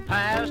again, up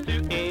pass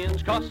two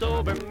ends, cross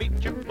over,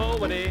 meet your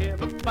bow, and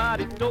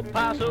everybody don't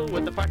pass over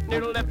with the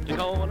partner left the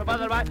corner by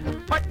the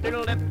right. Partner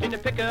left in the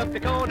pick up the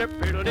corner,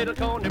 pretty little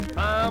corner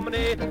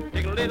promenade.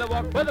 Take a little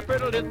walk with a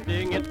pretty little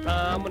thing, and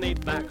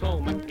promenade back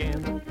home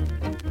again.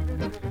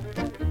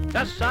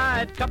 The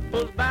side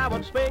couples bow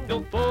and swing,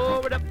 go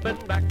forward, up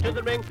and back to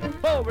the ring.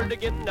 Forward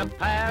again, up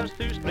pass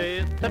two,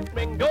 split that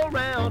ring, go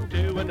round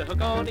two, and a hook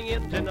on the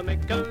ends, and a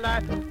make a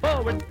line.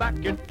 Forward, back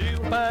you do,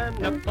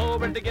 fine, up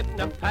forward again,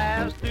 up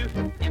pass two,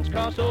 ends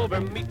cross over,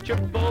 meet your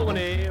bow, and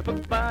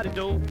everybody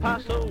don't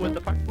pass over with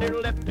the partner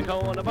left the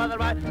corner by the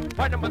right.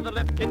 Partner by the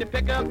left, and you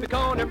pick up the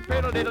corner,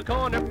 pretty little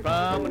corner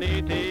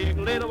promenade. Take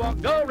a little walk,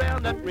 go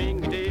round that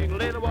ring, take a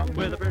little walk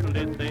with a pretty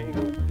little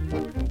thing.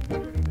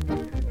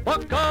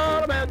 Walk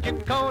all around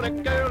your corner,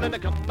 girl, and I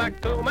come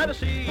back home and I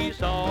see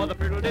saw the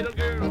pretty little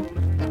girl.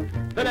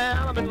 Then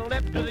Allemande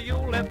left to the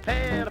old left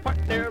hand, a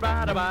partner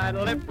right, a right,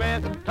 a left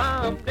with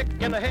Tom, Dick,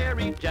 and a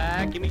Harry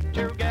Jack. You meet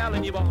your gal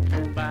and you won't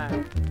turn back.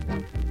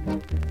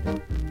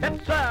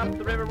 Head up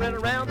the river and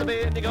around the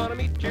bend, you're gonna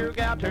meet your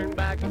gal, turn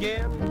back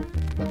again.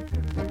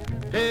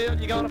 Till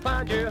you're gonna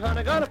find your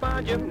honey, gonna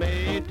find your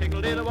maid. Take a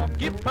little walk,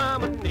 you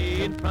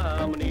promenade,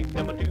 promenade.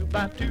 Come a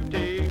 2x2,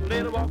 take a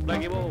little walk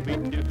like you always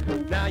do.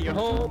 Now you're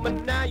home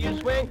and now you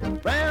swing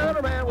round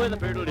and around with a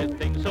pretty little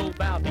thing. So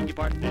bow to your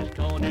partner's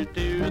corner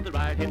to the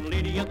right hand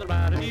lady on the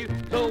right of you.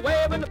 So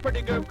waving the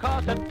pretty girl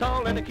across that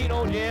tall and a keen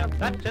old yeah,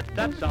 that's it,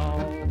 that's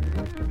all.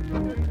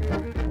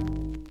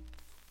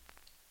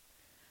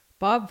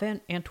 Bob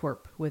Van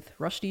Antwerp with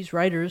Rusty's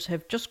Riders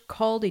have just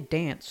called a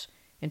dance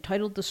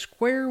entitled The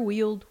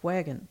Square-Wheeled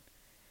Wagon.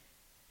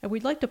 And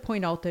we'd like to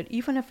point out that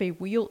even if a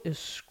wheel is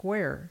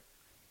square,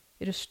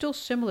 it is still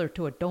similar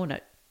to a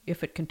donut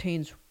if it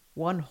contains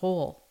one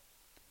hole.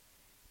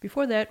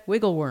 Before that,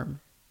 Wiggle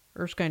Worm,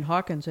 Erskine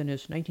Hawkins and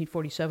his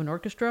 1947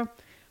 orchestra.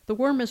 The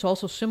worm is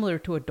also similar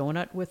to a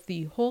donut, with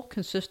the hole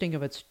consisting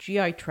of its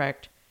GI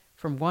tract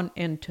from one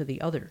end to the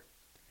other.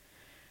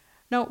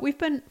 Now, we've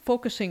been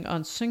focusing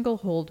on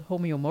single-holed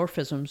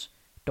homeomorphisms,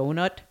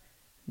 donut,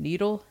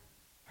 needle,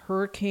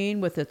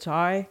 hurricane with its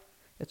eye,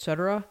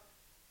 etc.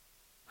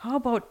 How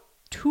about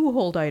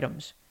two-holed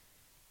items?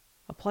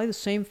 Apply the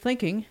same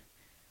thinking.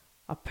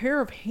 A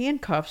pair of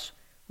handcuffs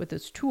with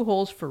its two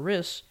holes for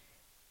wrists.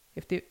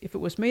 If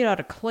it was made out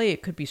of clay,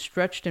 it could be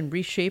stretched and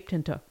reshaped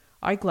into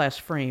eyeglass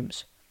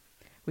frames.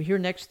 We hear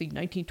next the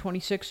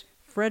 1926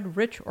 Fred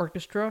Rich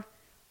Orchestra,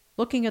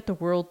 looking at the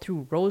world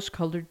through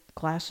rose-colored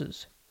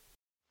glasses.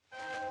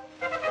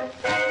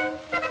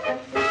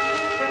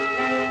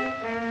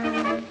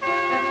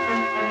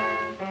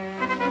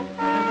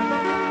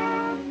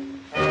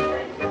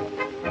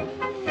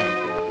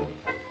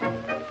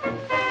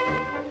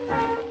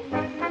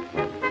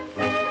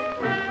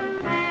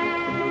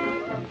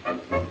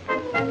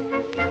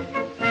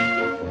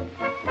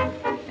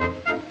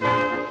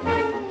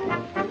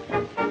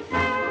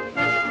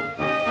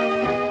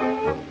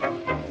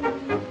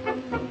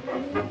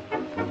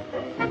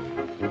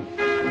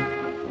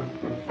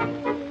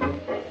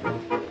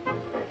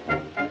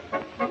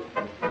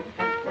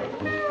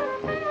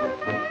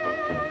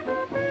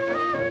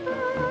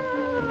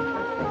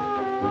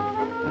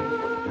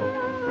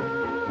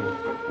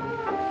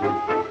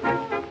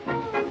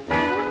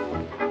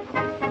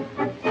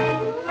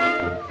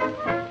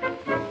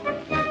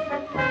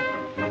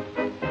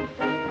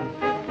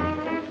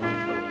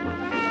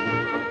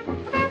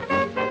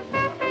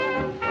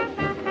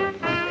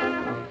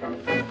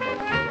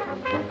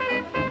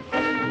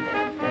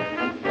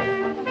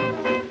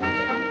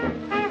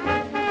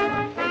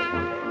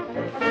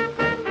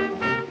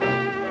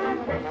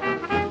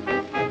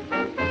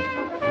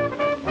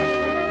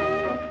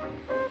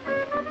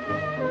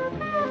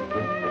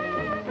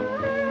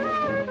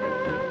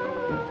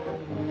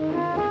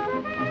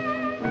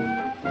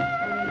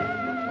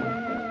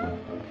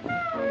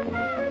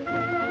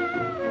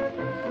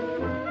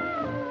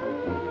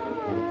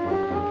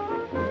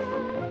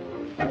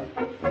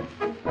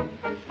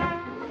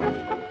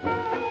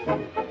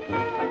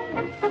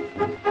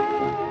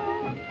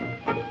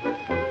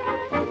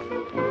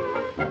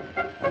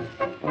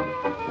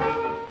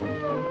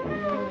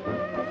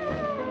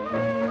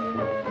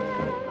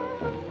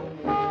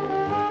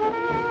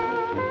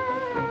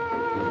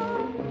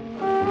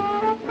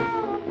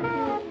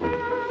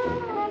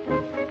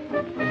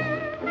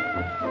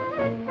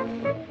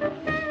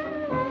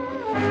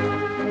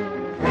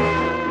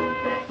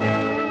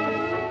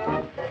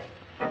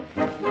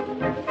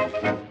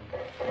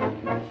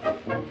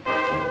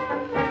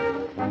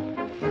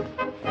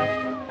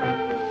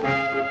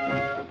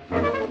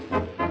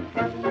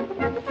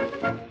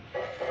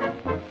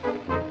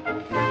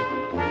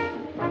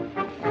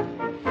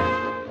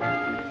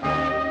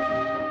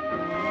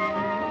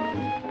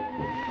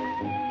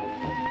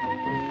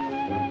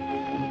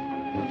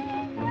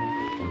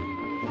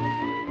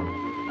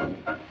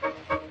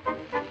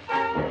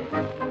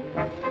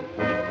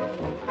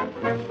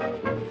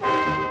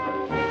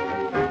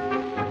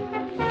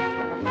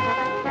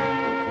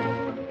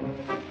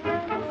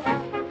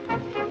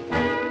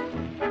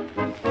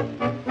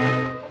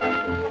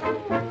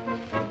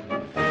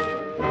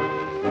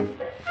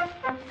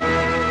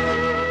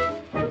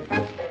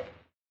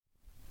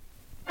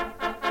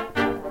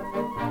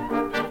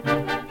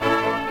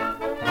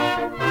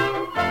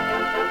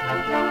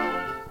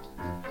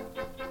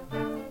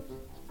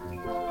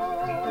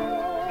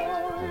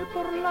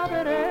 la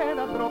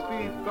vereda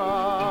tropical,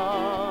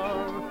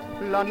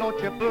 la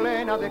noche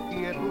plena de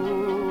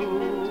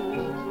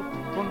quietud,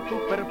 con tu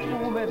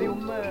perfume de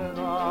humedad.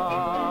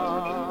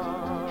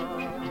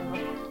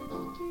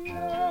 Y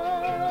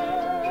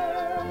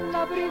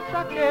la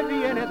brisa que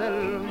viene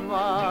del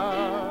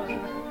mar,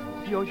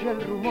 se oye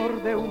el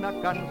rumor de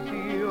una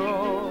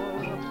canción,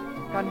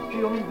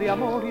 canción de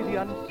amor y de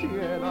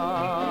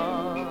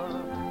ansiedad.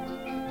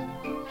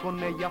 Con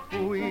ella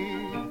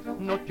fui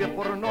noche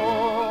por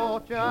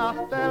noche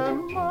hasta el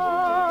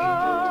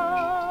mar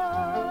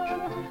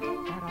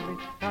para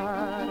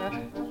besar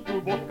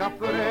su boca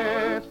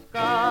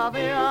fresca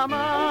de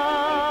amar.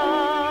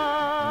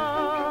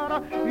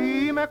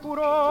 Y me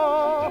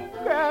juró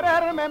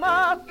quererme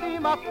más y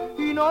más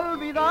y no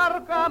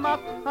olvidar jamás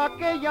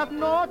aquellas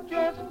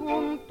noches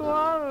junto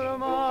al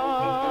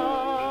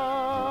mar.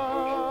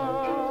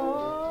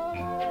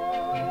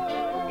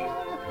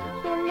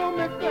 Solo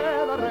me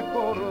queda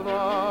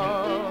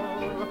recordar,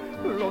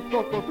 los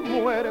ojos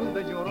mueren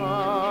de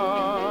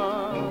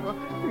llorar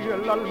y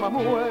el alma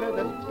muere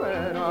de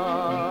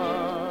esperar.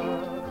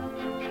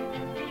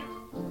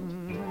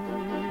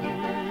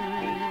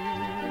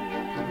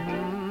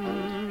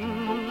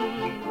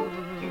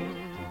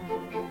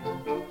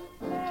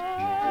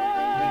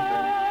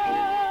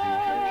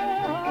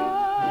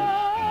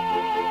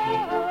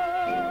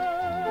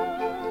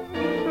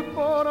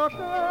 ¿Por qué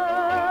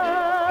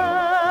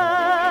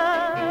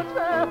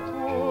se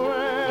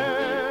fue?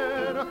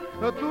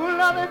 Tú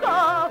la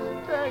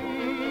dejaste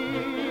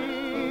ir,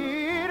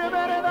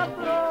 vereda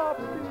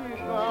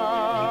tropical,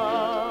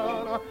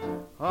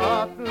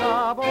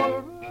 hazla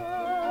volver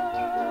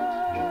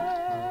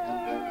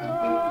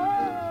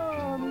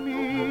a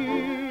mí.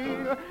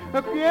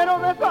 Quiero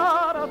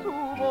besar a su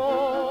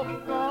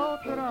boca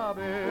otra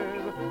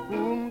vez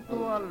junto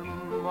al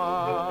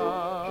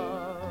mar.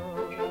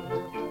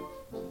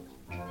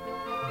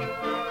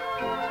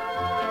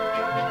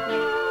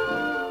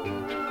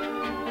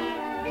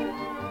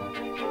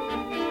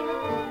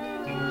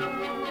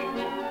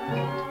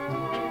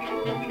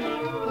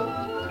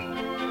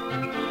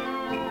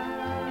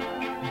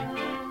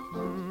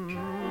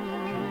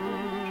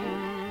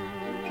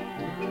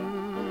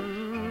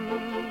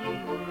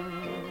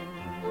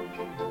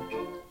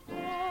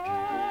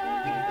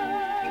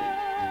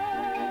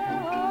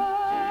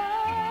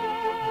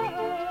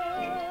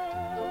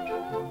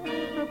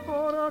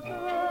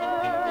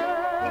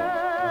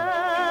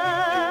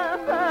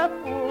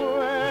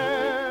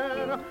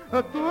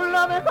 Tú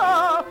la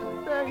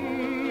dejaste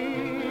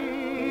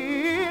ir,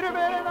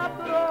 vereda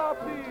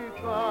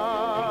tropical,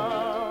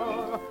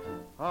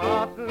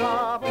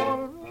 hazla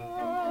volver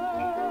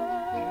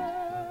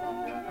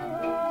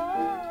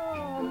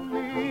a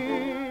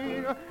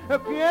mí.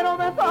 Quiero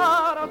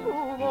besar a su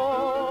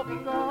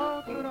boca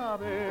otra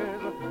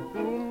vez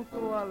junto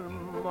al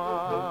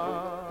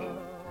mar.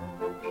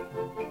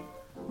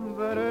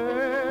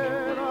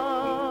 Vereda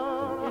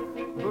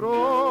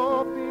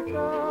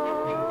tropical.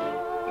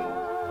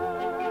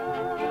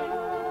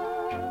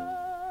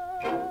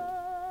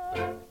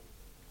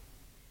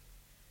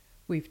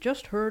 We've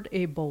just heard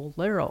a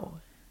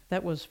bolero.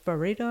 That was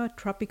Vereda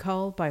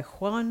Tropical by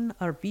Juan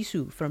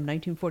Arbizu from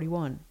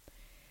 1941.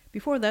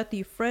 Before that,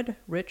 the Fred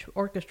Rich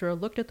Orchestra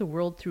looked at the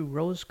world through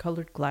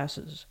rose-colored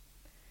glasses.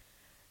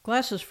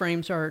 Glasses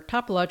frames are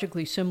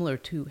topologically similar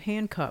to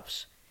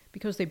handcuffs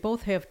because they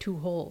both have two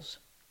holes.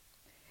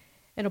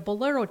 And a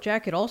bolero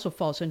jacket also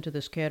falls into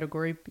this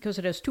category because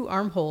it has two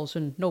armholes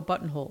and no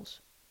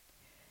buttonholes.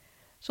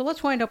 So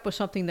let's wind up with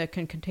something that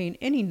can contain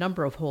any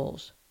number of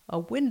holes, a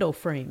window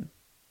frame.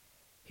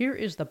 Here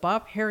is the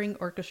Bob Herring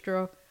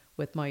Orchestra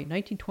with my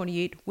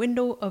 1928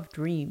 Window of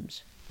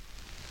Dreams.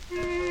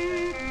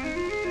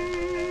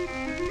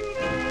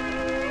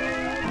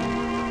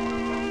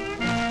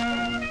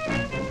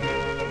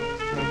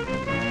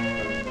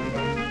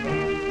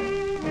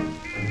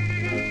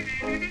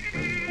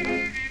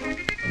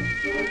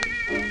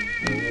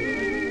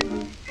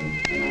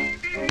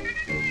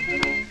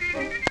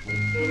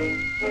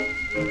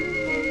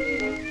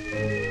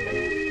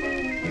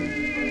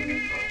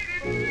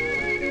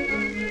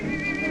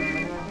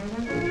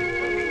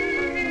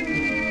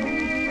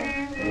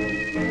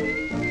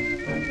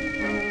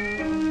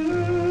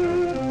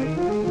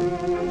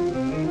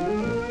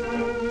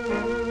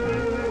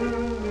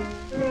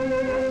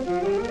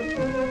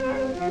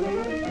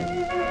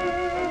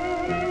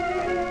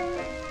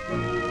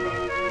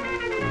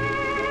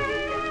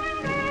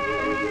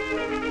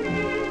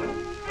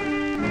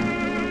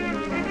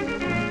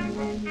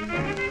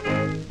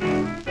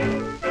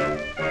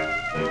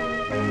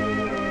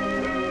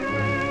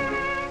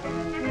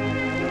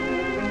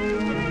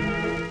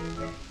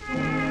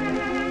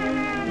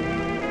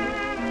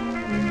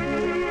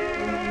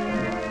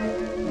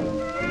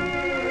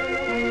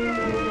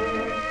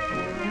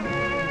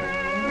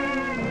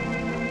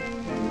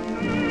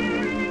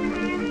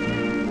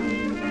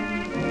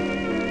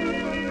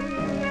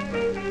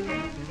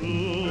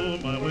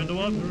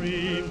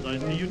 Dreams, I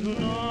see you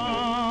tonight,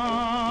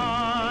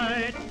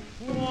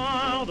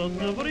 while the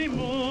silvery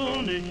moon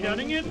moon is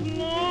shedding its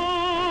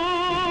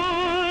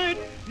light.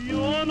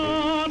 You're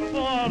not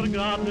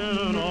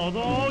forgotten,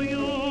 although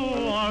you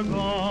are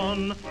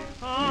gone.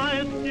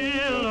 I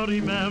still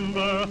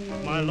remember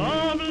my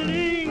love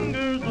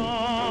lingers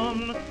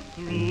on.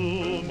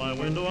 Through my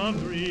window of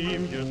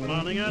dreams, you're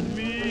smiling at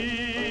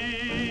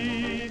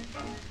me.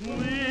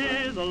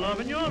 With the love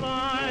in your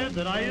eyes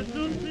that I used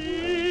to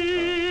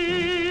see.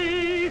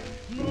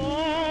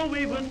 No,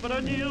 we whisper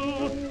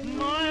adieu.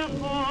 My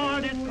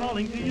heart is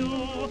calling to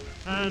you,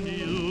 and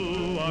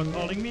you are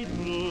calling me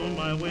through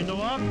my window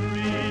of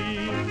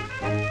dreams.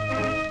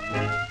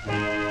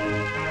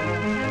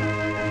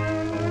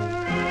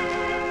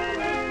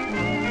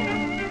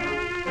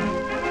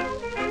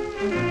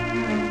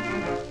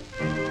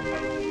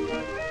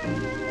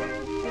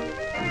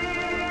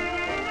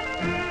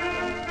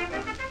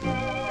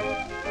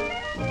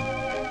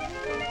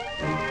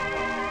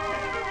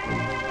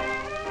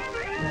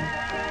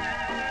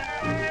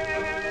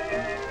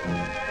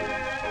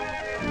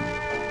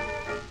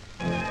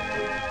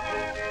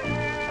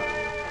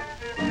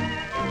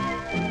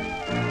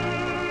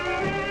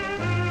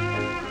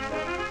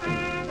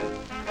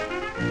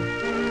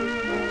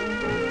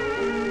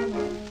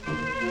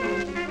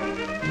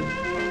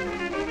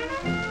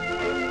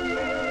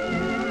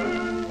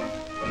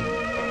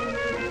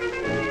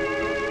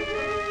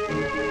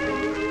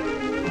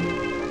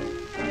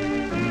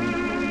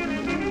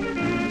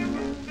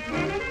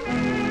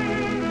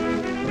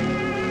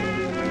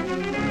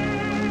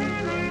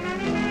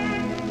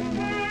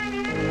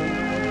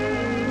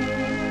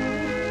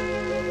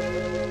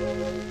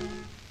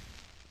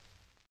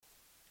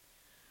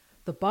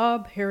 The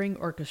Bob Herring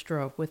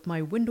Orchestra with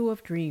My Window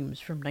of Dreams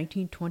from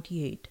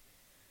 1928.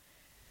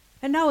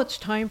 And now it's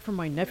time for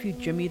my nephew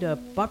Jimmy to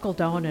buckle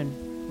down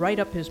and write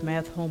up his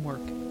math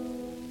homework.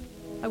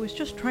 I was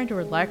just trying to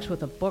relax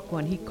with a book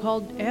when he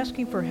called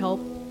asking for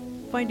help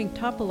finding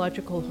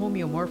topological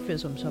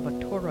homeomorphisms of a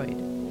toroid.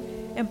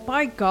 And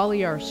by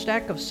golly, our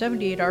stack of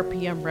 78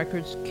 RPM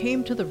records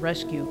came to the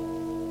rescue.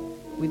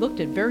 We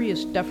looked at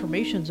various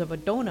deformations of a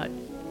donut,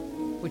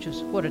 which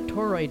is what a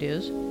toroid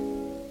is,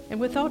 and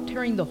without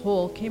tearing the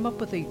hole, came up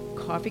with a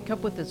coffee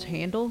cup with its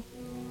handle,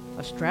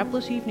 a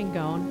strapless evening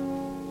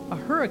gown, a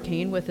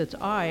hurricane with its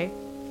eye,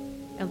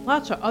 and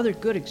lots of other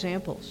good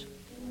examples.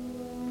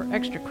 For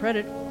extra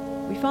credit,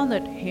 we found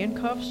that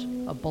handcuffs,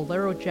 a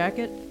bolero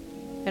jacket,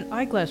 and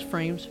eyeglass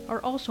frames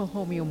are also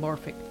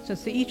homeomorphic,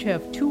 since they each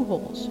have 2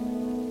 holes.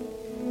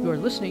 You are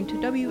listening to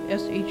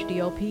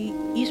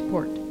WSHDLP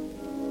Eastport.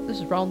 This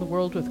is Round the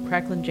World with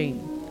Cracklin'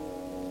 Jane.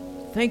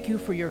 Thank you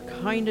for your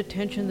kind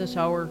attention this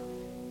hour,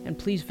 and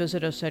please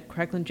visit us at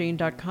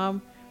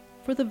cracklinjane.com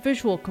for the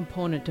visual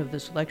component of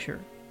this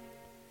lecture.